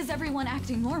 Why is everyone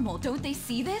acting normal? Don't they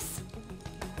see this?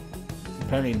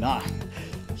 Apparently not.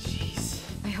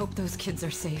 I hope those kids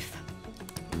are safe.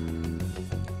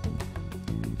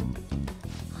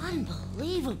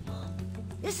 Unbelievable.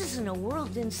 This isn't a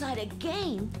world inside a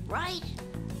game, right?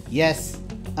 Yes.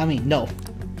 I mean, no.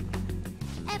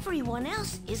 Everyone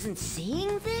else isn't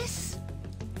seeing this?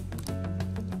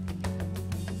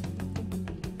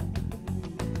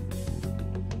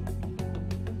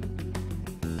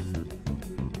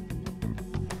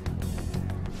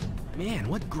 Man,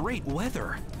 what great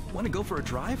weather. Want to go for a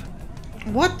drive?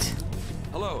 What?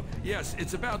 Hello. Yes,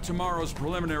 it's about tomorrow's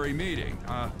preliminary meeting.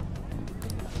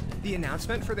 The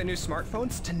announcement for the new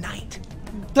smartphones tonight.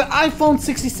 The iPhone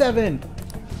 67.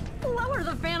 What were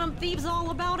the Phantom Thieves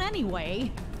all about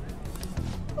anyway?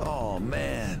 Oh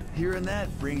man, hearing that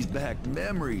brings back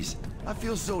memories. I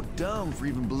feel so dumb for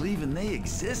even believing they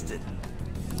existed.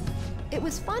 It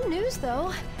was fun news,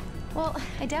 though. Well,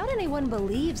 I doubt anyone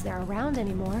believes they're around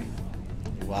anymore.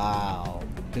 Wow.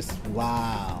 Just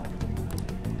wow.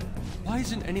 Why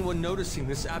isn't anyone noticing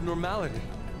this abnormality?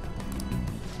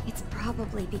 It's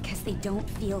probably because they don't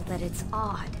feel that it's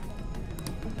odd.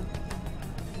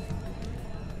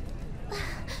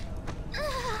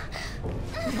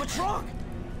 What's wrong?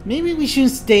 Maybe we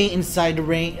shouldn't stay inside the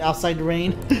rain, outside the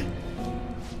rain.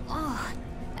 Oh,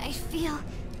 I feel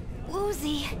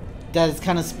woozy. That is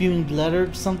kind of spewing blood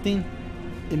or something.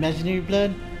 Imaginary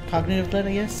blood? Cognitive blood,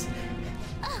 I guess?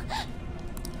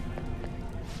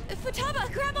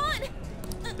 Futaba, grab on!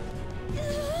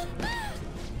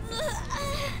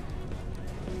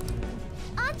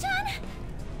 Anton?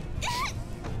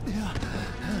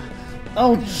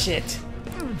 Oh shit.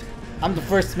 I'm the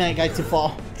first man guy to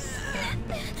fall.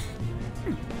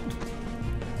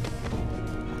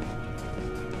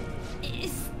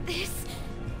 Is this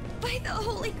by the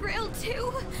Holy Grail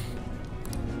too?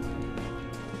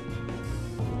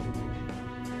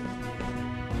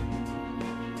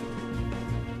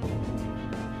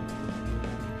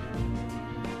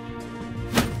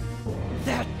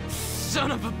 That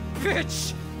son of a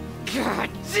bitch! God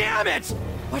damn it!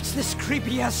 What's this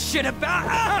creepy ass shit about?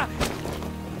 Ah!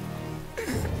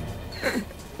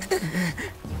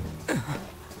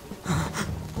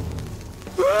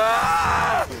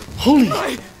 Ah! Holy!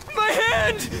 My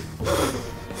hand!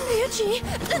 Ryuji!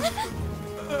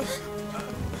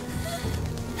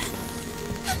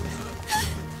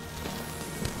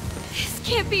 This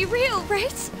can't be real,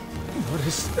 right? What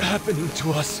is happening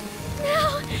to us?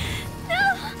 No!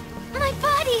 No! My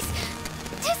body's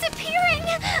disappearing!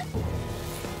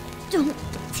 Don't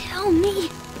tell me.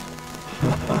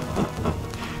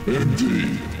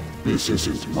 Indeed, this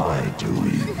isn't my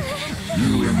doing.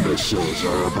 You imbeciles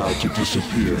are about to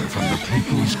disappear from the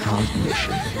people's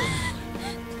cognition.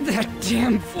 That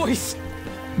damn voice!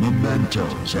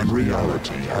 Mementos and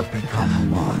reality have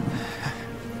become one.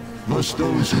 Thus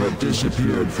those who have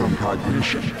disappeared from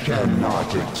cognition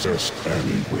cannot exist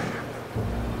anywhere.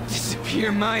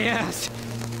 Disappear my ass!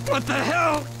 What the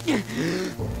hell?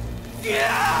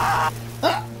 Yeah!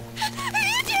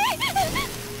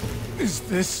 Is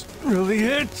this really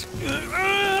it?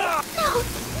 No!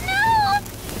 No!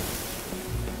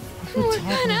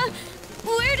 Morgana!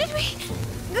 Where did we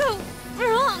go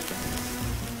wrong?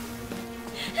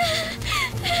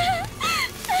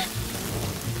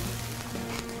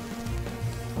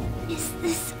 Is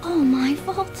this all my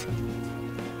fault?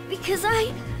 Because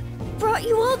I brought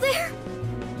you all there?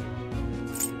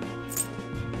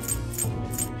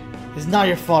 It's not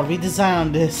your fault. We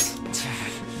designed this.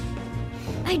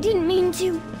 I didn't mean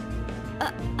to.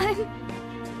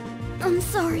 I'm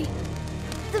sorry.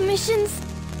 The mission's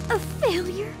a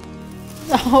failure.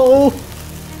 No!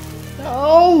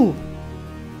 No!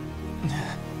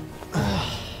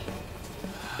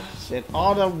 Shit,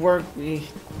 all the work we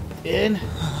did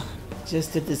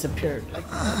just to disappear like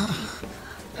that.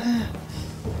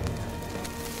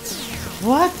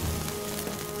 What?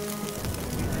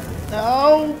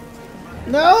 No!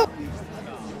 No!